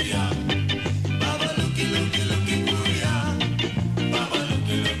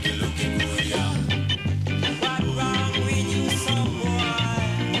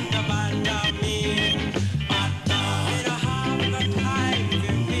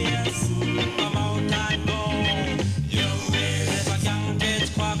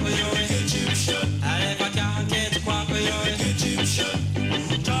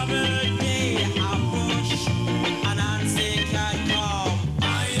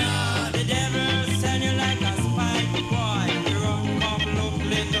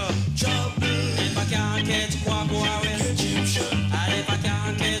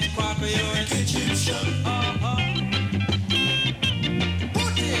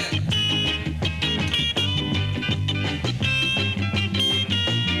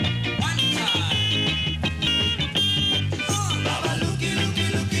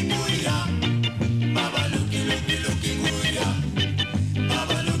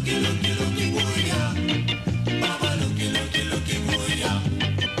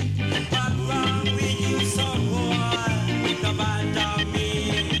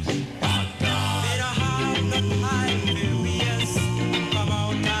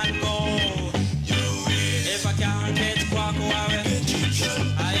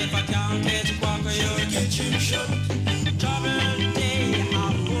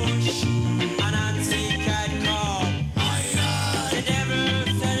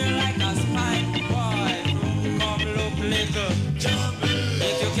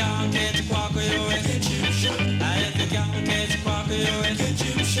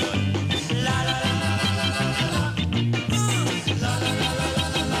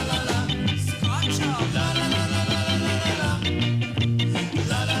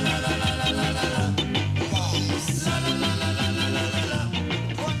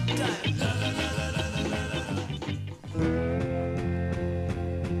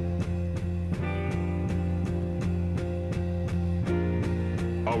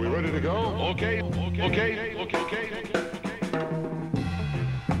 ready to go? Okay.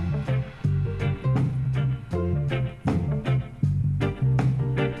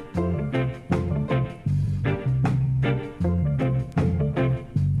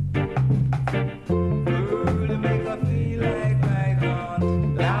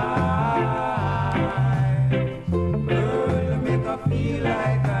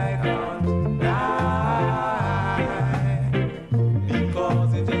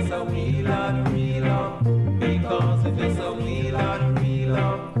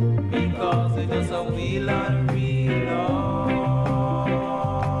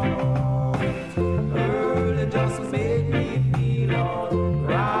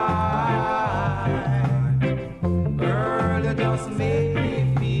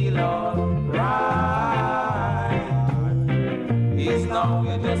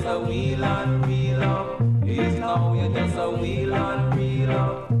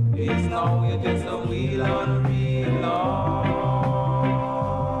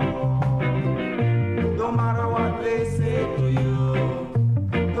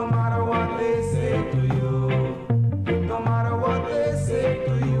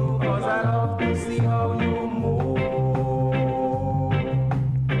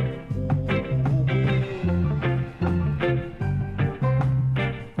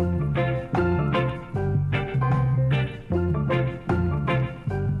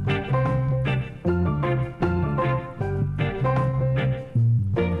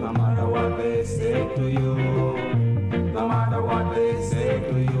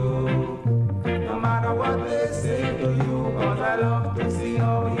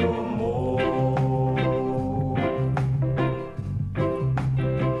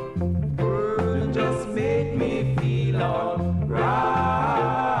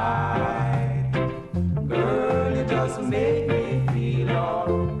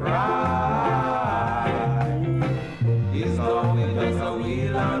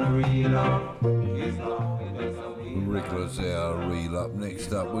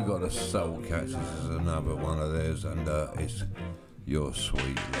 Soul Cats, this is another one of theirs, and it's Your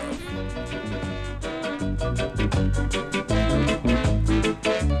Sweet Love.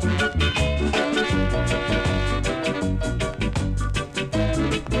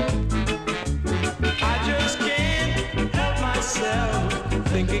 I just can't help myself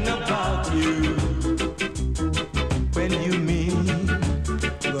thinking about you when you mean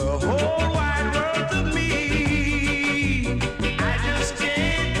the whole wide world to me. I just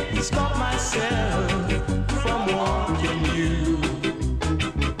can't stop myself from wanting you.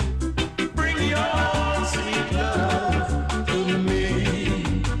 Bring your sweet love to me.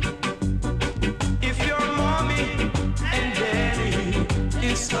 If your mommy and daddy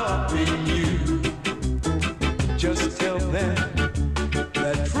is stopping you, just tell them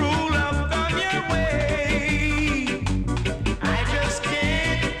that true love come your way. I just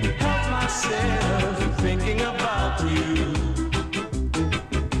can't help myself thinking about you.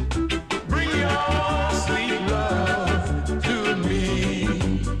 Bring your sweet love to me.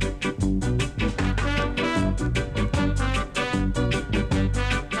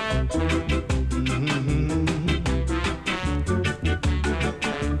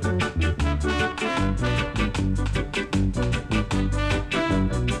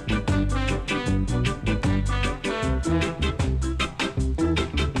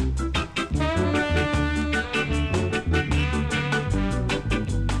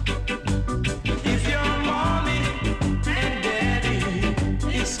 If your mommy and daddy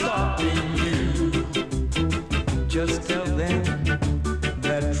is stopping you, just tell them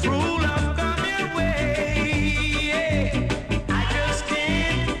that true love come your way. I just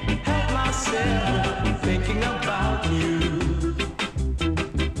can't help myself thinking about you.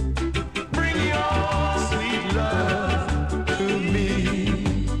 Bring your sweet love to me.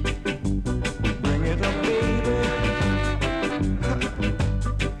 Bring it up, baby.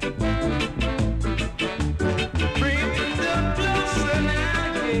 Bring it up closer now,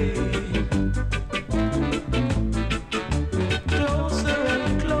 yeah. Closer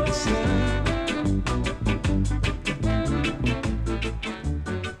and closer.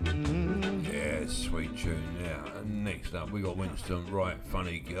 Yeah, sweet tune. Now, and next up we got Winston, Right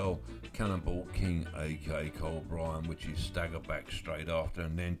Funny Girl, Cannonball King, AkA Cole Bryan, which is Stagger Back straight after,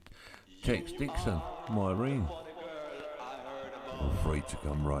 and then Tex Dixon, Myrene. Feel free to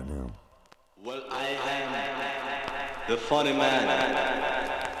come right now. Well, I am the funny man.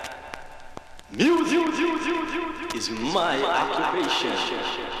 Music is my occupation.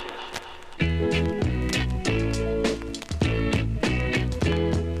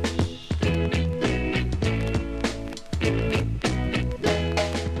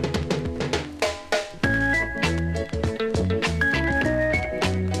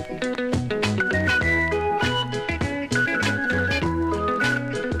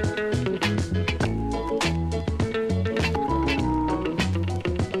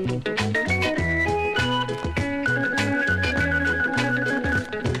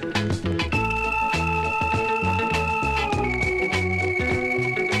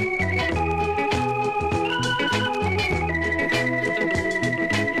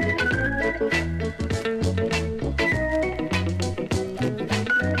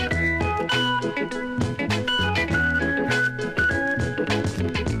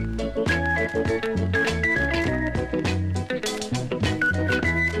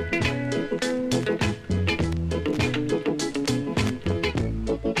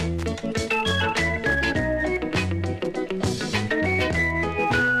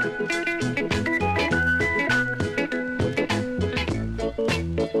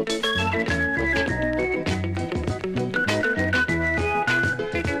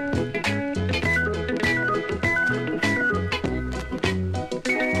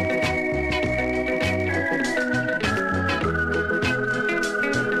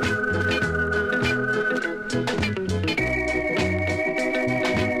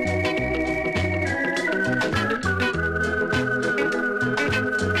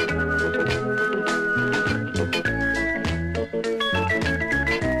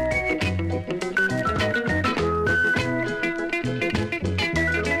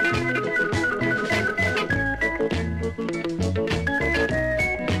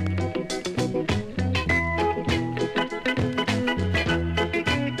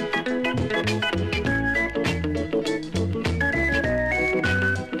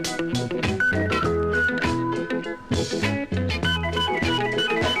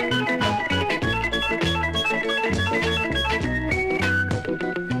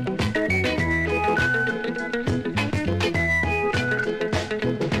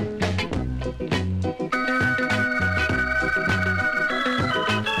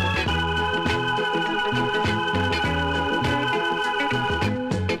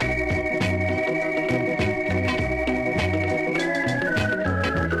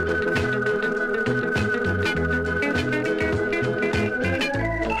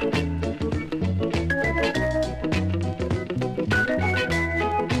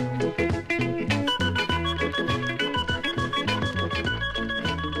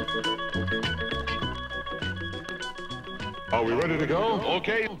 Are we ready to go?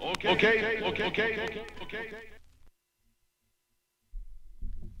 Okay.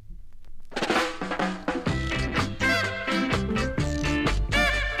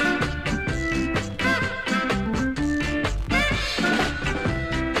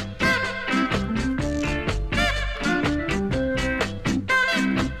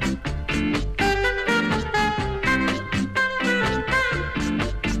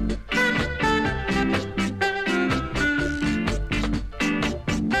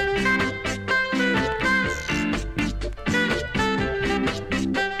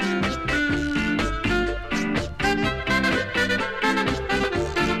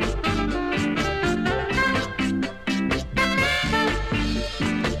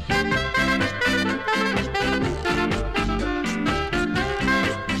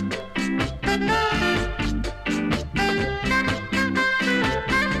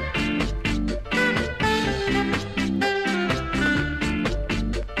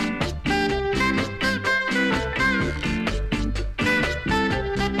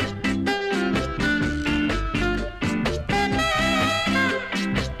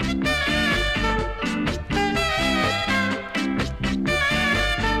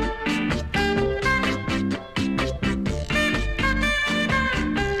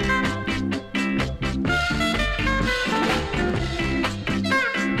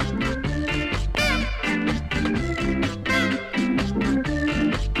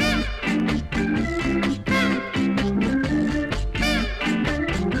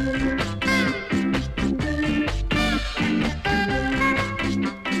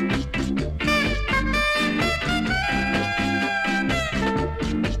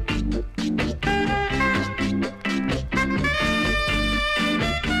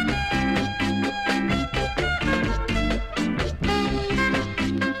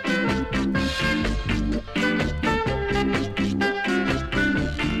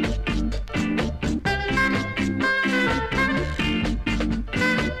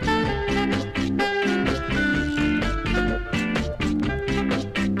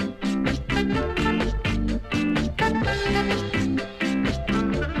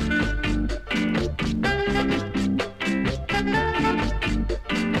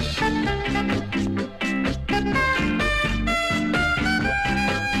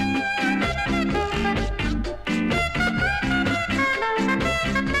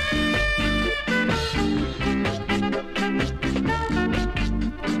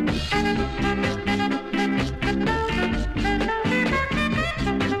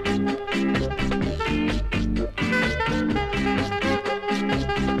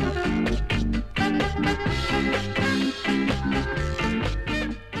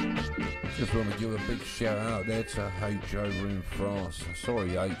 Shout out there to H over in France.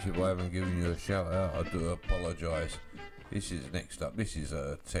 Sorry H if I haven't given you a shout out, I do apologise. This is next up, this is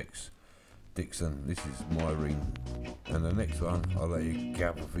Tex Dixon, this is my ring. And the next one, I'll let you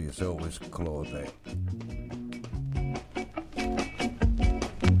gather for yourself, is Claudette.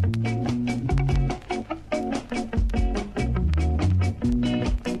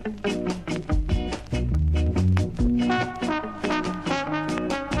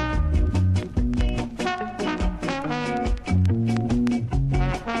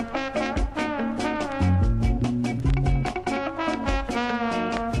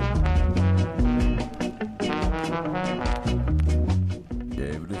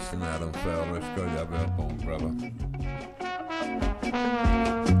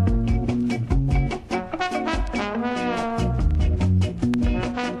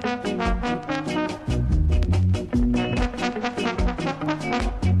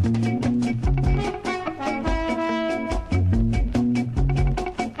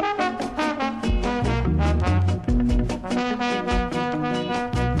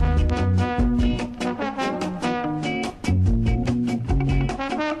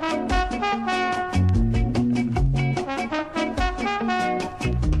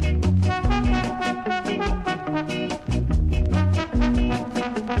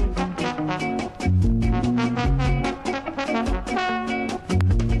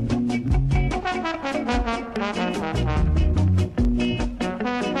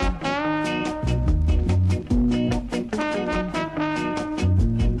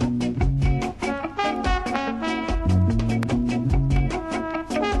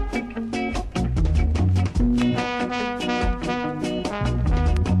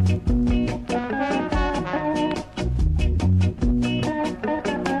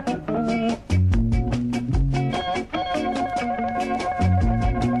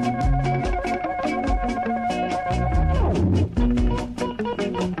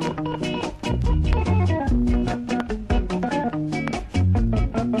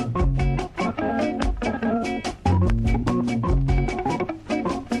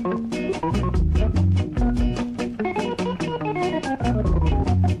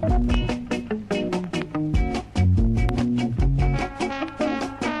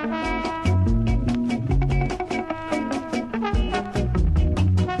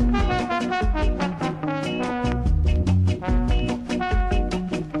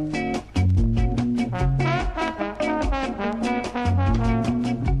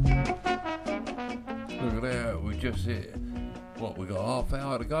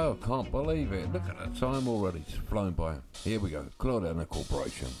 go. I can't believe it. Look at the time already. It's flown by. Here we go. Claudia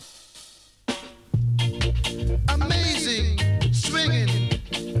Corporation. Amazing, swinging.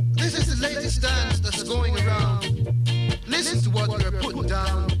 This is the latest dance that's going around. Listen to what we're putting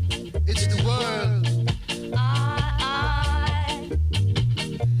down. It's the world.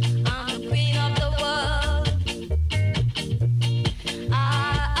 I'm the queen of the world.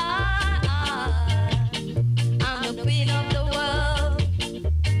 I'm the queen of the world.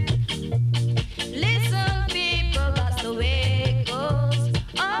 Listen, people, that's the way it goes.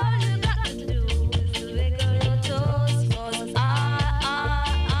 All you got to do is to wiggle your toes. 'Cause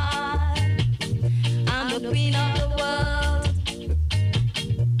I'm the queen of the world.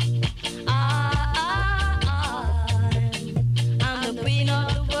 I'm the queen of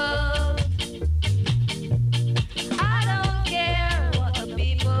the world. I don't care what the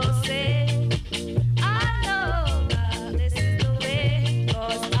people say. I know that this is the way.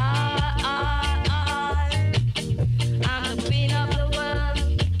 'Cause I'm the queen of the world.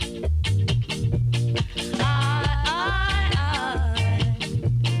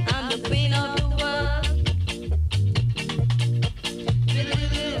 I'm the queen of the world. Really,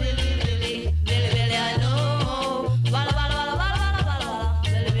 really, really, really, really, really, I know. Walla, walla, walla, walla, walla, walla.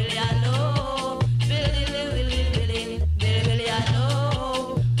 Really, really, I know. Really, really, really, really, really, really, I know.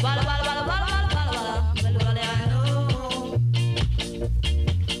 Walla, walla, walla, walla, walla, walla. Really, really, I know.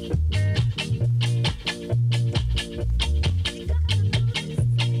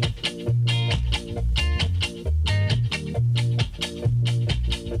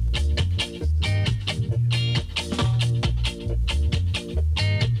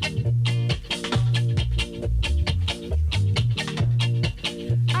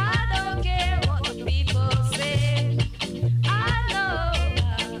 I don't care what the people say. I know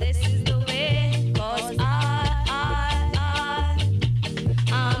that this is the way. 'Cause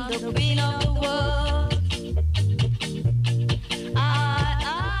I'm the queen of the world.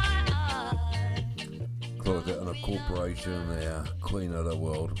 Claudia Corporation, the Queen of the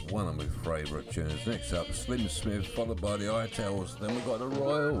World. One of my favourite tunes. Next up, Slim Smith, followed by the Itals. Then we've got the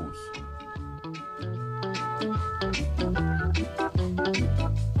Royals.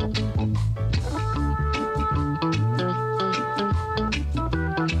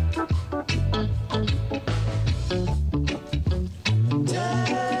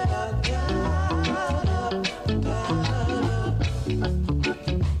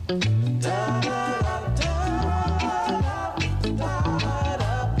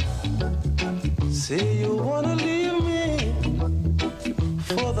 Say you wanna leave me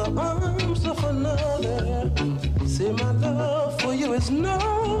for the arms of another. Say my love for you is no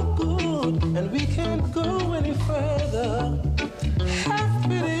good, and we can't go any further. Have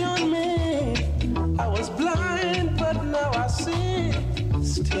pity on me. I was blind, but now I see.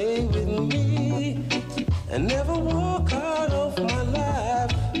 Stay with me and never walk out of my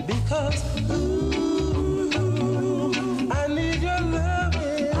life, because ooh, I need your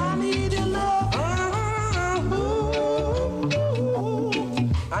loving. I need your love.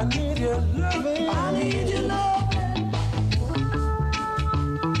 I need your loving. I need your loving.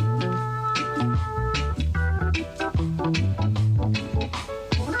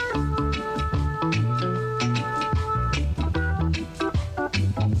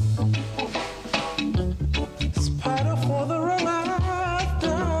 Spite of all the wrong I've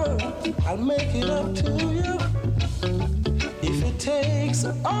done, I'll make it up to you. If it takes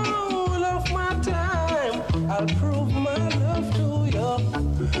all of my time, I'll prove my love to you.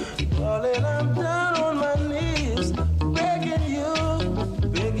 Darling, I'm down on my knees, begging you,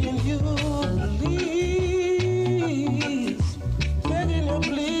 please, begging you,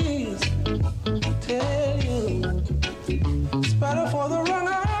 please, tell you, in spite of all the wrong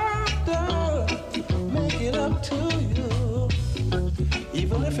I've done, make it up to you.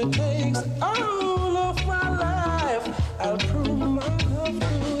 Even if it takes all of my life, I'll prove my love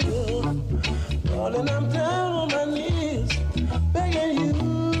to you. Darling, I'm down on my knees, begging you.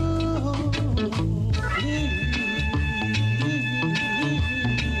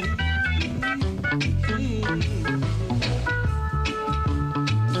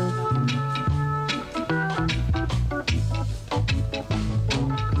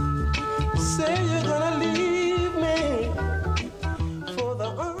 Say you're gonna leave me for the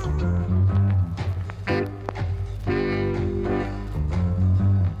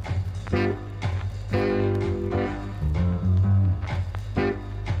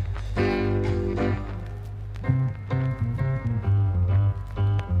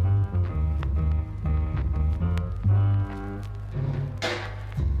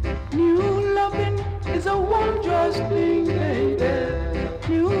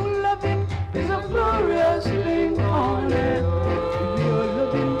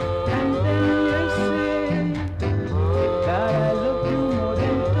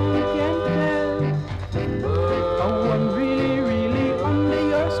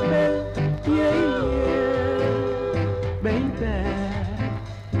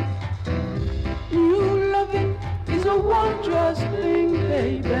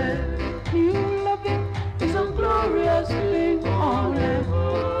baby. New loving is a glorious thing on it.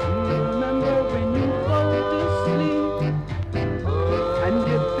 Remember when you go to sleep and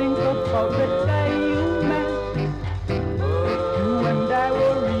you think about the day you met. You and I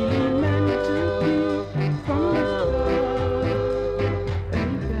were really meant to be from the start,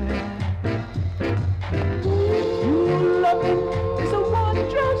 baby. New loving is a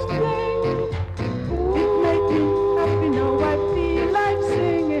wondrous thing. It make me happy now. I feel like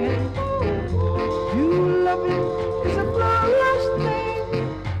singing. You loving is a glorious thing.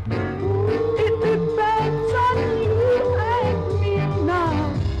 It depends on you and me now.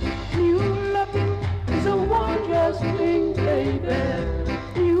 New loving is a wondrous thing, baby.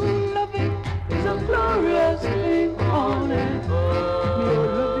 New loving is a glorious thing on it. New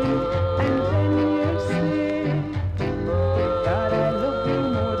loving and then you say that I love you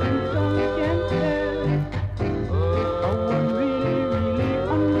more than tongue can tell. Oh, I'm really, really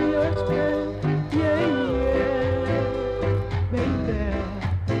under your spell. Yeah, yeah, baby.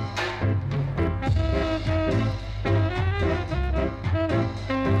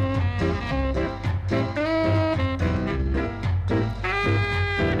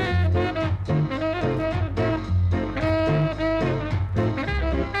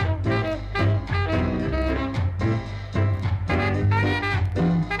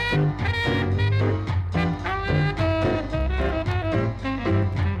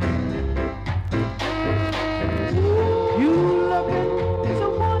 You loving is a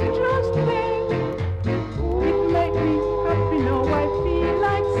wondrous thing. It make me happy now. I feel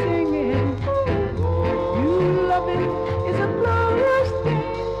like singing. You loving is a glorious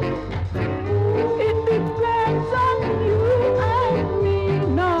thing. It depends on you and me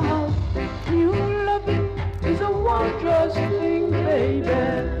now. New loving is a wondrous thing, baby.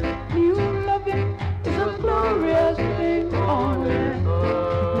 New loving is a glorious thing on it.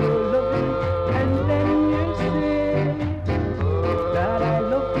 New loving and then you say that I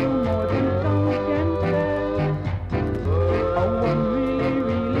love you more than tongue can tell. Oh, I'm really,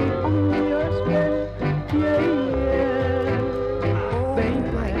 really under your spell. Yeah, yeah. Oh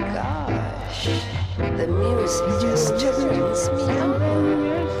my gosh, the music just turns me on.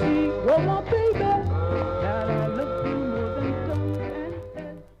 Well, my baby, that I love you more than tongue can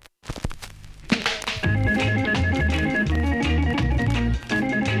tell.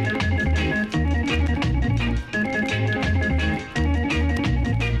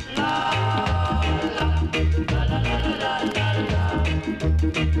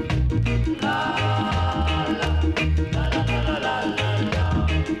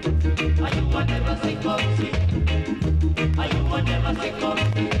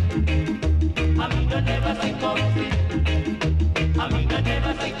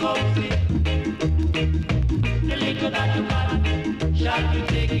 Shall be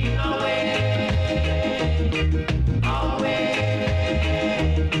taken away, away.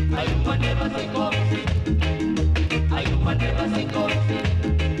 Are you one never think of it? Are you one never think of it?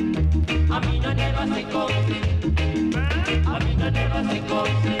 I mean, I never think of it. I mean, I never think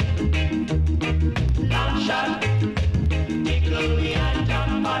of it. Long shot, tickle me and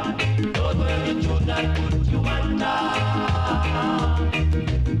jump on. Those were the tunes that put you under.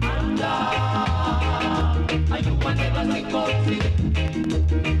 Are you one never think of it?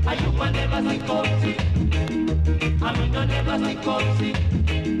 Are you one never think of it? I mean, I never think of it.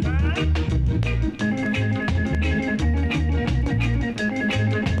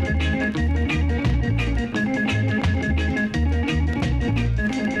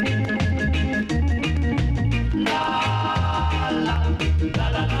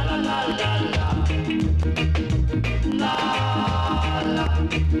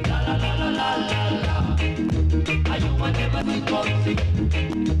 Are you one never think of it?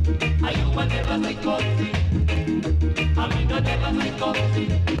 Are you one never think of it? I mean, I never think of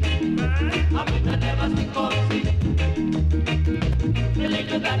it. I mean, I never think of it. The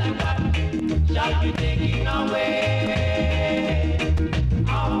liquor that you got shall be taken away,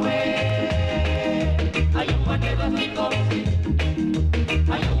 away. Are you one never think of it?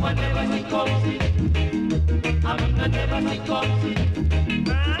 Are you one never think of it? I mean, I never think of it.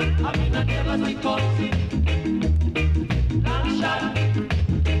 I mean, I never think of it. Long shot,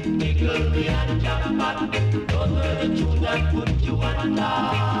 tickle me and jump on. Those were the tunes that put you under.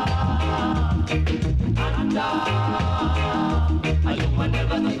 Are you one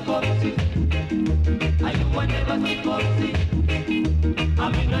never think of it? Are you one never think of it? I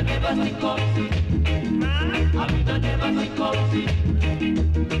mean, I never think of it. I mean, I never think of it.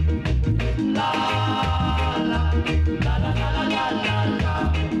 La la la la la la la la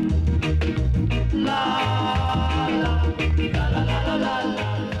la la la la la la la.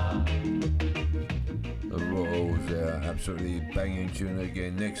 absolutely banging tune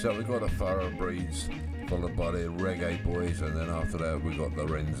again. Next up, we've got the Thorough Breeds, followed by the Reggae Boys, and then after that, we've got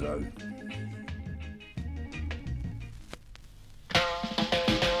Lorenzo.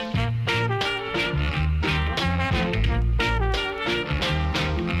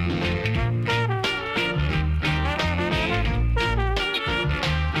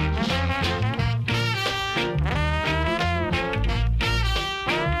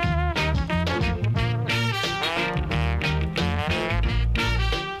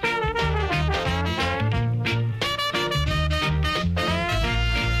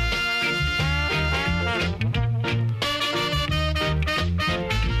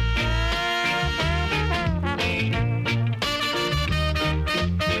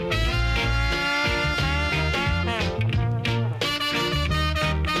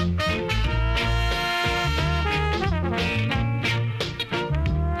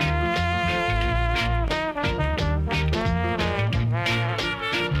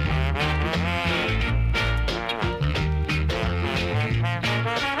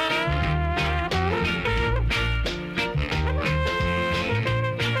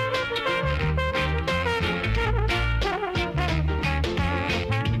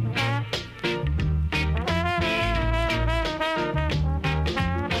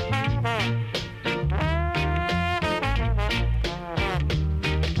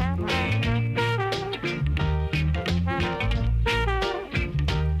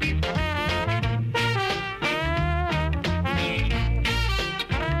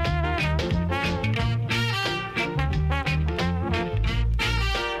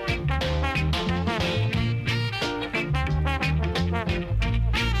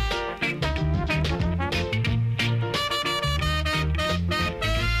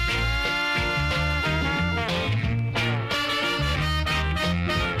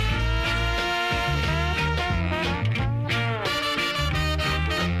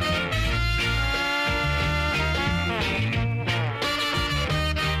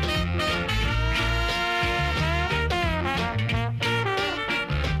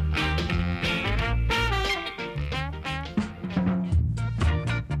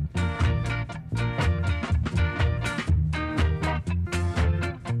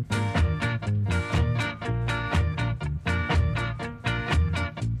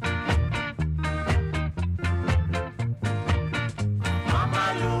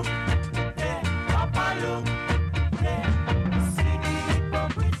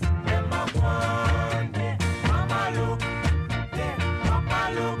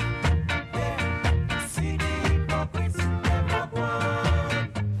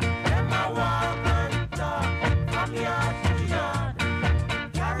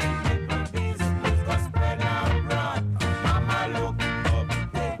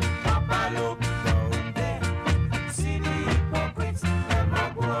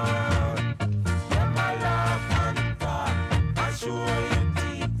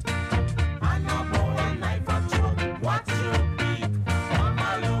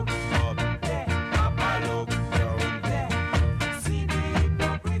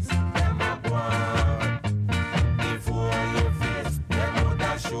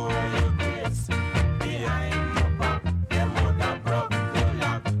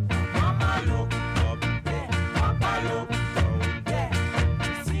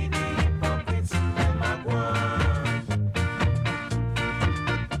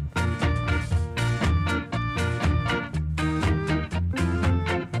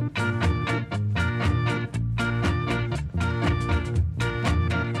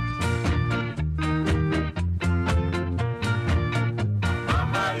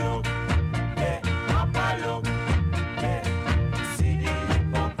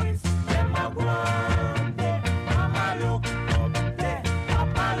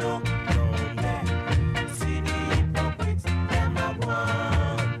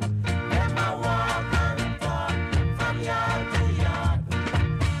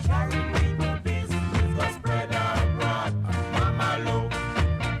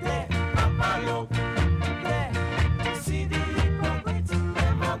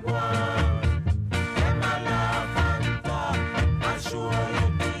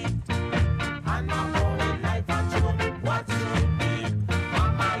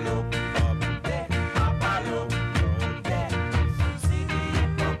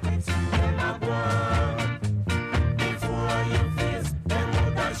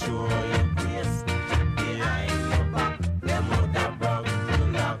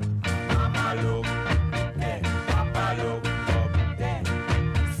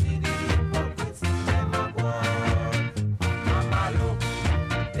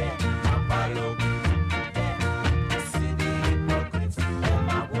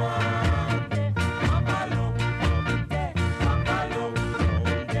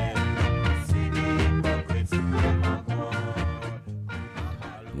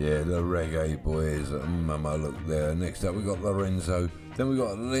 reggae boys. Mama, look there. Next up, we got Lorenzo. Then we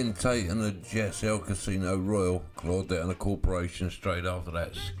got Lynn Tate and the Jets, El Casino Royal, Claudette and the Corporation. Straight after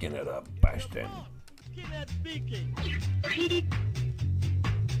that, Skinner the Bashton.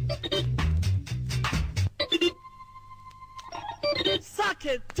 Suck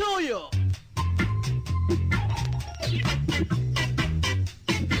it to you.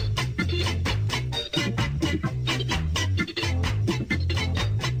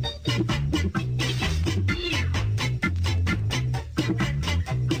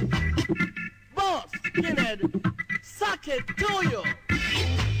 Boss, Kennedy, suck it to you.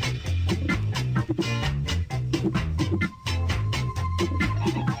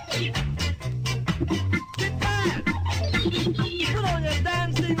 Get back. Put on your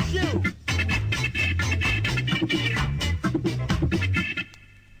dancing shoe.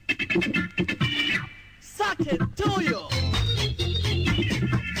 Suck it to you.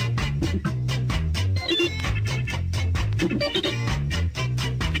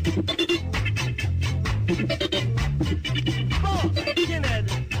 Boss,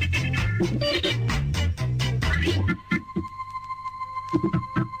 Kennedy.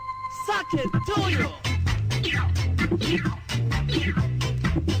 Suck it to you.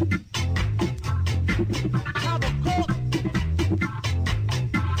 Have a coat.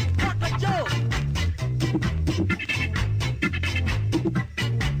 Crack a joke.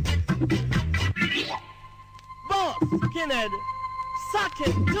 Boss, Kennedy. Suck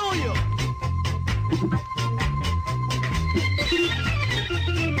it to you.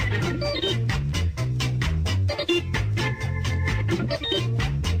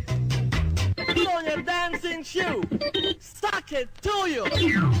 Put on your dancing shoe. Suck it to you.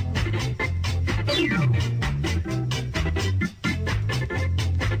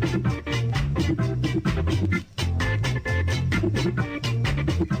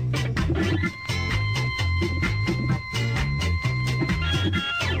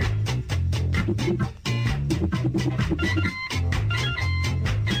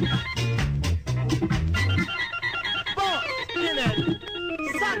 Boss, Kennedy,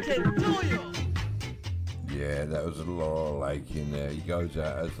 suck it to you. Yeah, that was a Laura Lake in there. He goes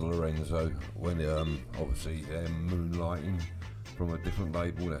out as Lorenzo when obviously they're moonlighting from a different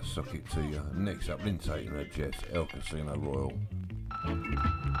label. That's Suck It To You. Next up, Lynn Tate and her Jets, El Casino Royal.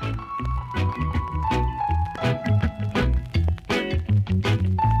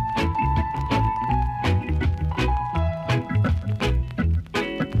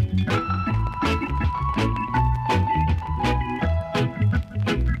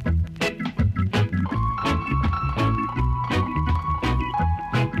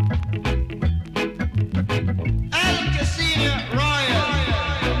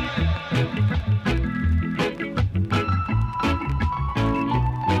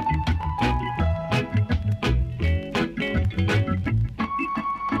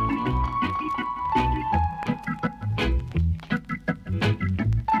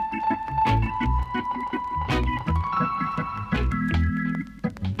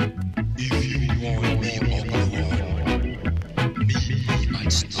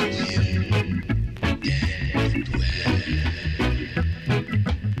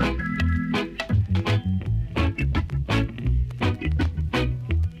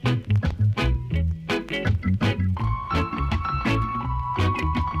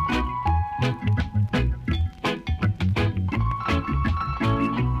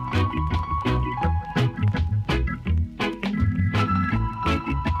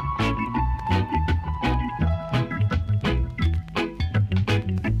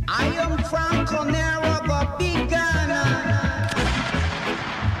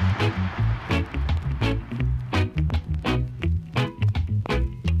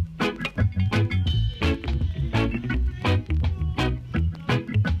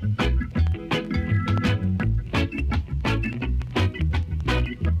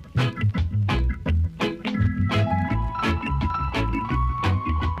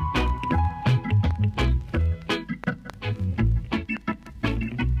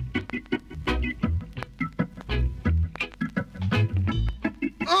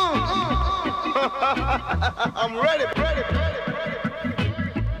 I'm ready, ready, ready.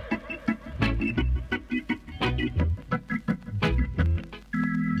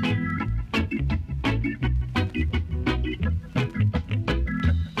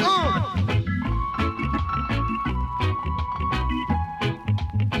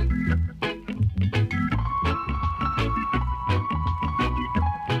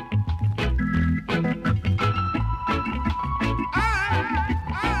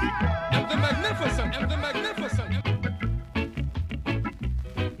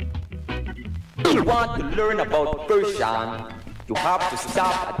 want to learn about Persian, you have to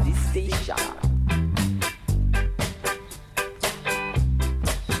stop at this station.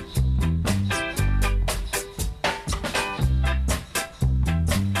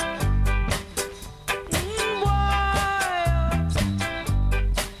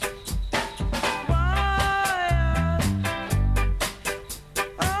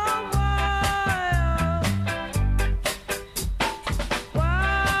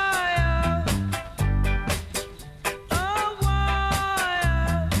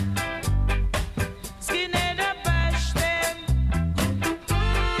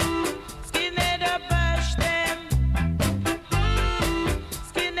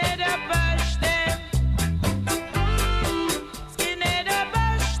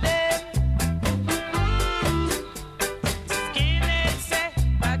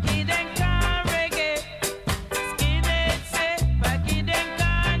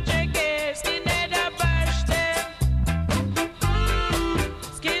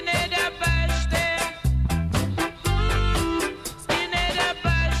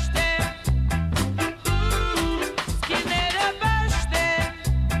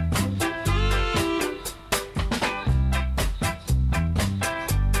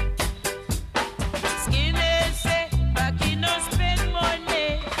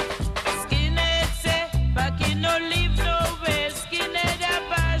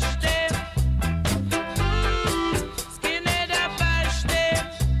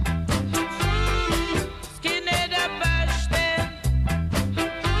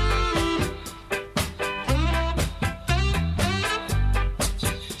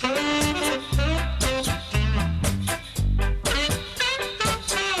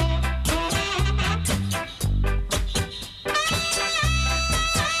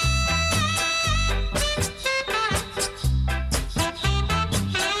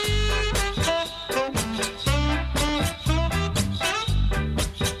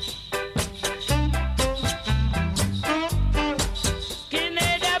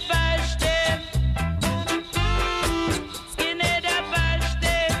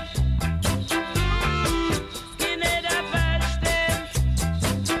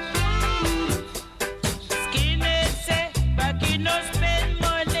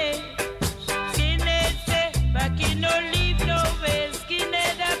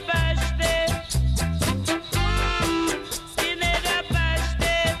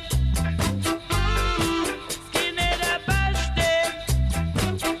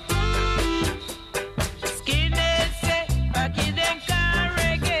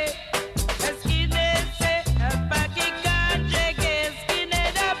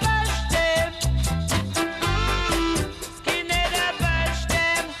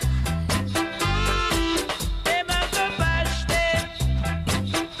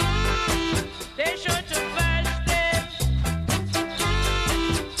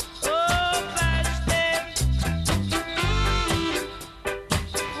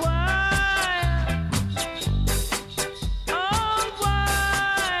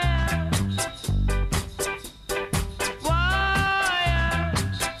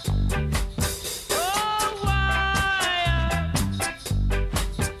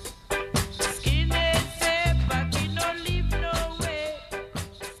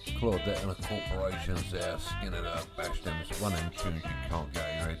 There, skin it up, bash them. It's one of them tunes you can't get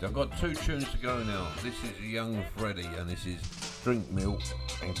in your head. I've got two tunes to go now. This is Young Freddie and this is Drink Milk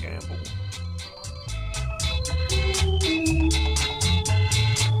and Gamble.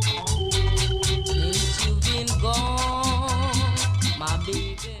 Since you've been gone, my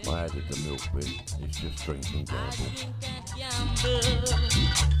baby, I added the milk bit. It's just drink and gamble. gamble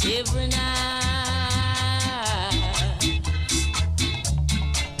every night.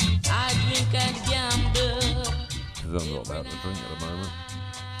 I drink and gamble. Because I'm not about to drink at the moment.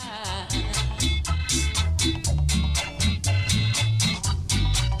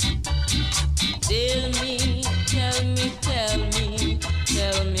 Tell me, tell me, tell me,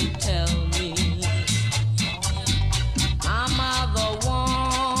 tell me, tell me, am I the one?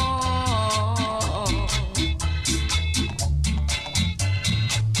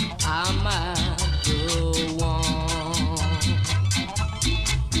 Am I the one?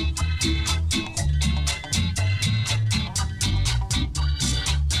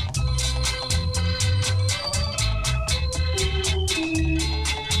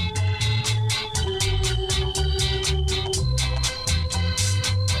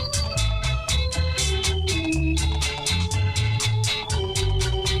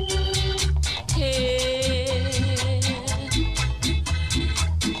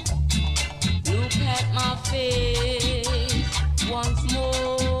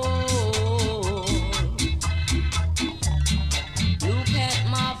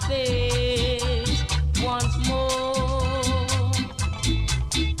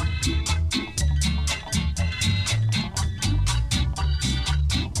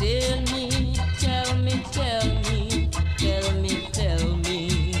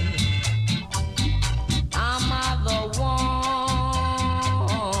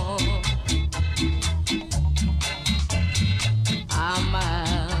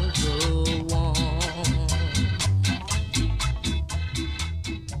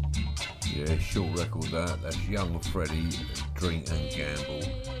 young Freddie, drink and gamble.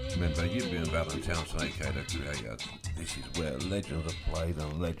 Remember, you've been with Alan Townson, AkA the creator. This is where legends are played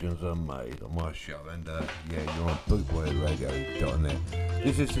and legends are made on my show. And yeah, you're on bootboyradio.net.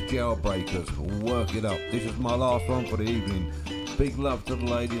 This is the Jailbreakers. Work it up. This is my last one for the evening. Big love to the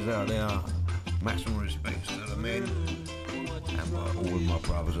ladies out there. Maximum respects to the men. And all of my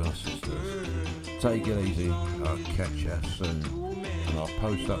brothers and sisters. Take it easy. I'll catch you soon. And I'll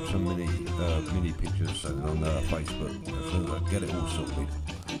post up some mini pictures soon on Facebook as soon as I get it all sorted.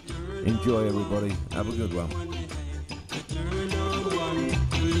 Enjoy, everybody. Have a good one.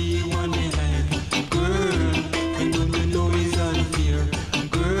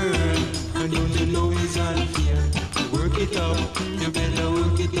 Work it up, you better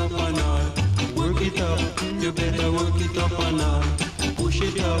work it up and all. Work it up, you better work it up and all. Push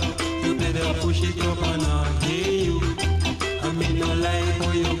it up, you better push it up and all. Hey you, I mean no like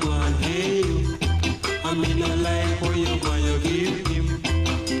how you gone. Hey you, I mean no like how you gone. You give him,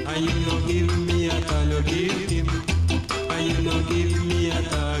 and you no give me at all. You give him, and you no give me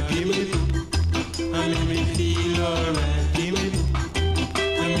at all. Give me two, and make me feel alright. Give me two,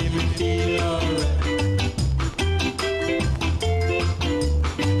 and make me feel alright.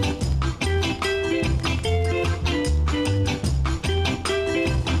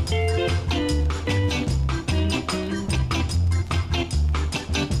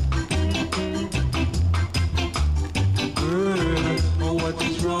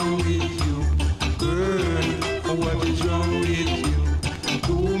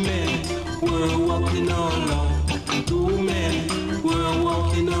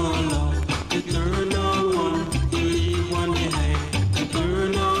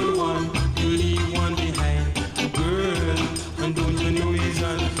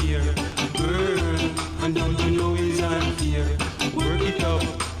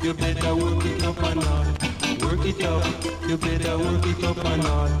 You better work it up and all. Work it up, you better work it up and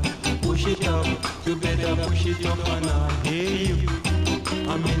all. Push it up, you better push it up and all. Hey you,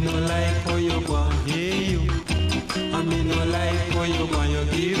 I mean no like how you gone. Hey you, I mean no like how you gone. You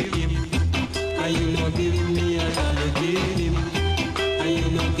give him, and you no give me at all. You give him, and you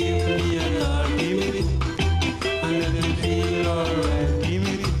no give me at all. Give me it, and let me feel alright. Give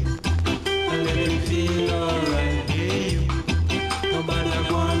me it, and let me feel alright. Hey you.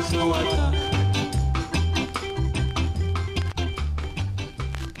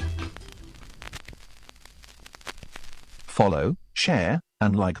 Follow, share,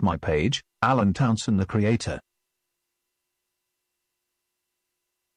 and like my page, Alan Townson the Creator.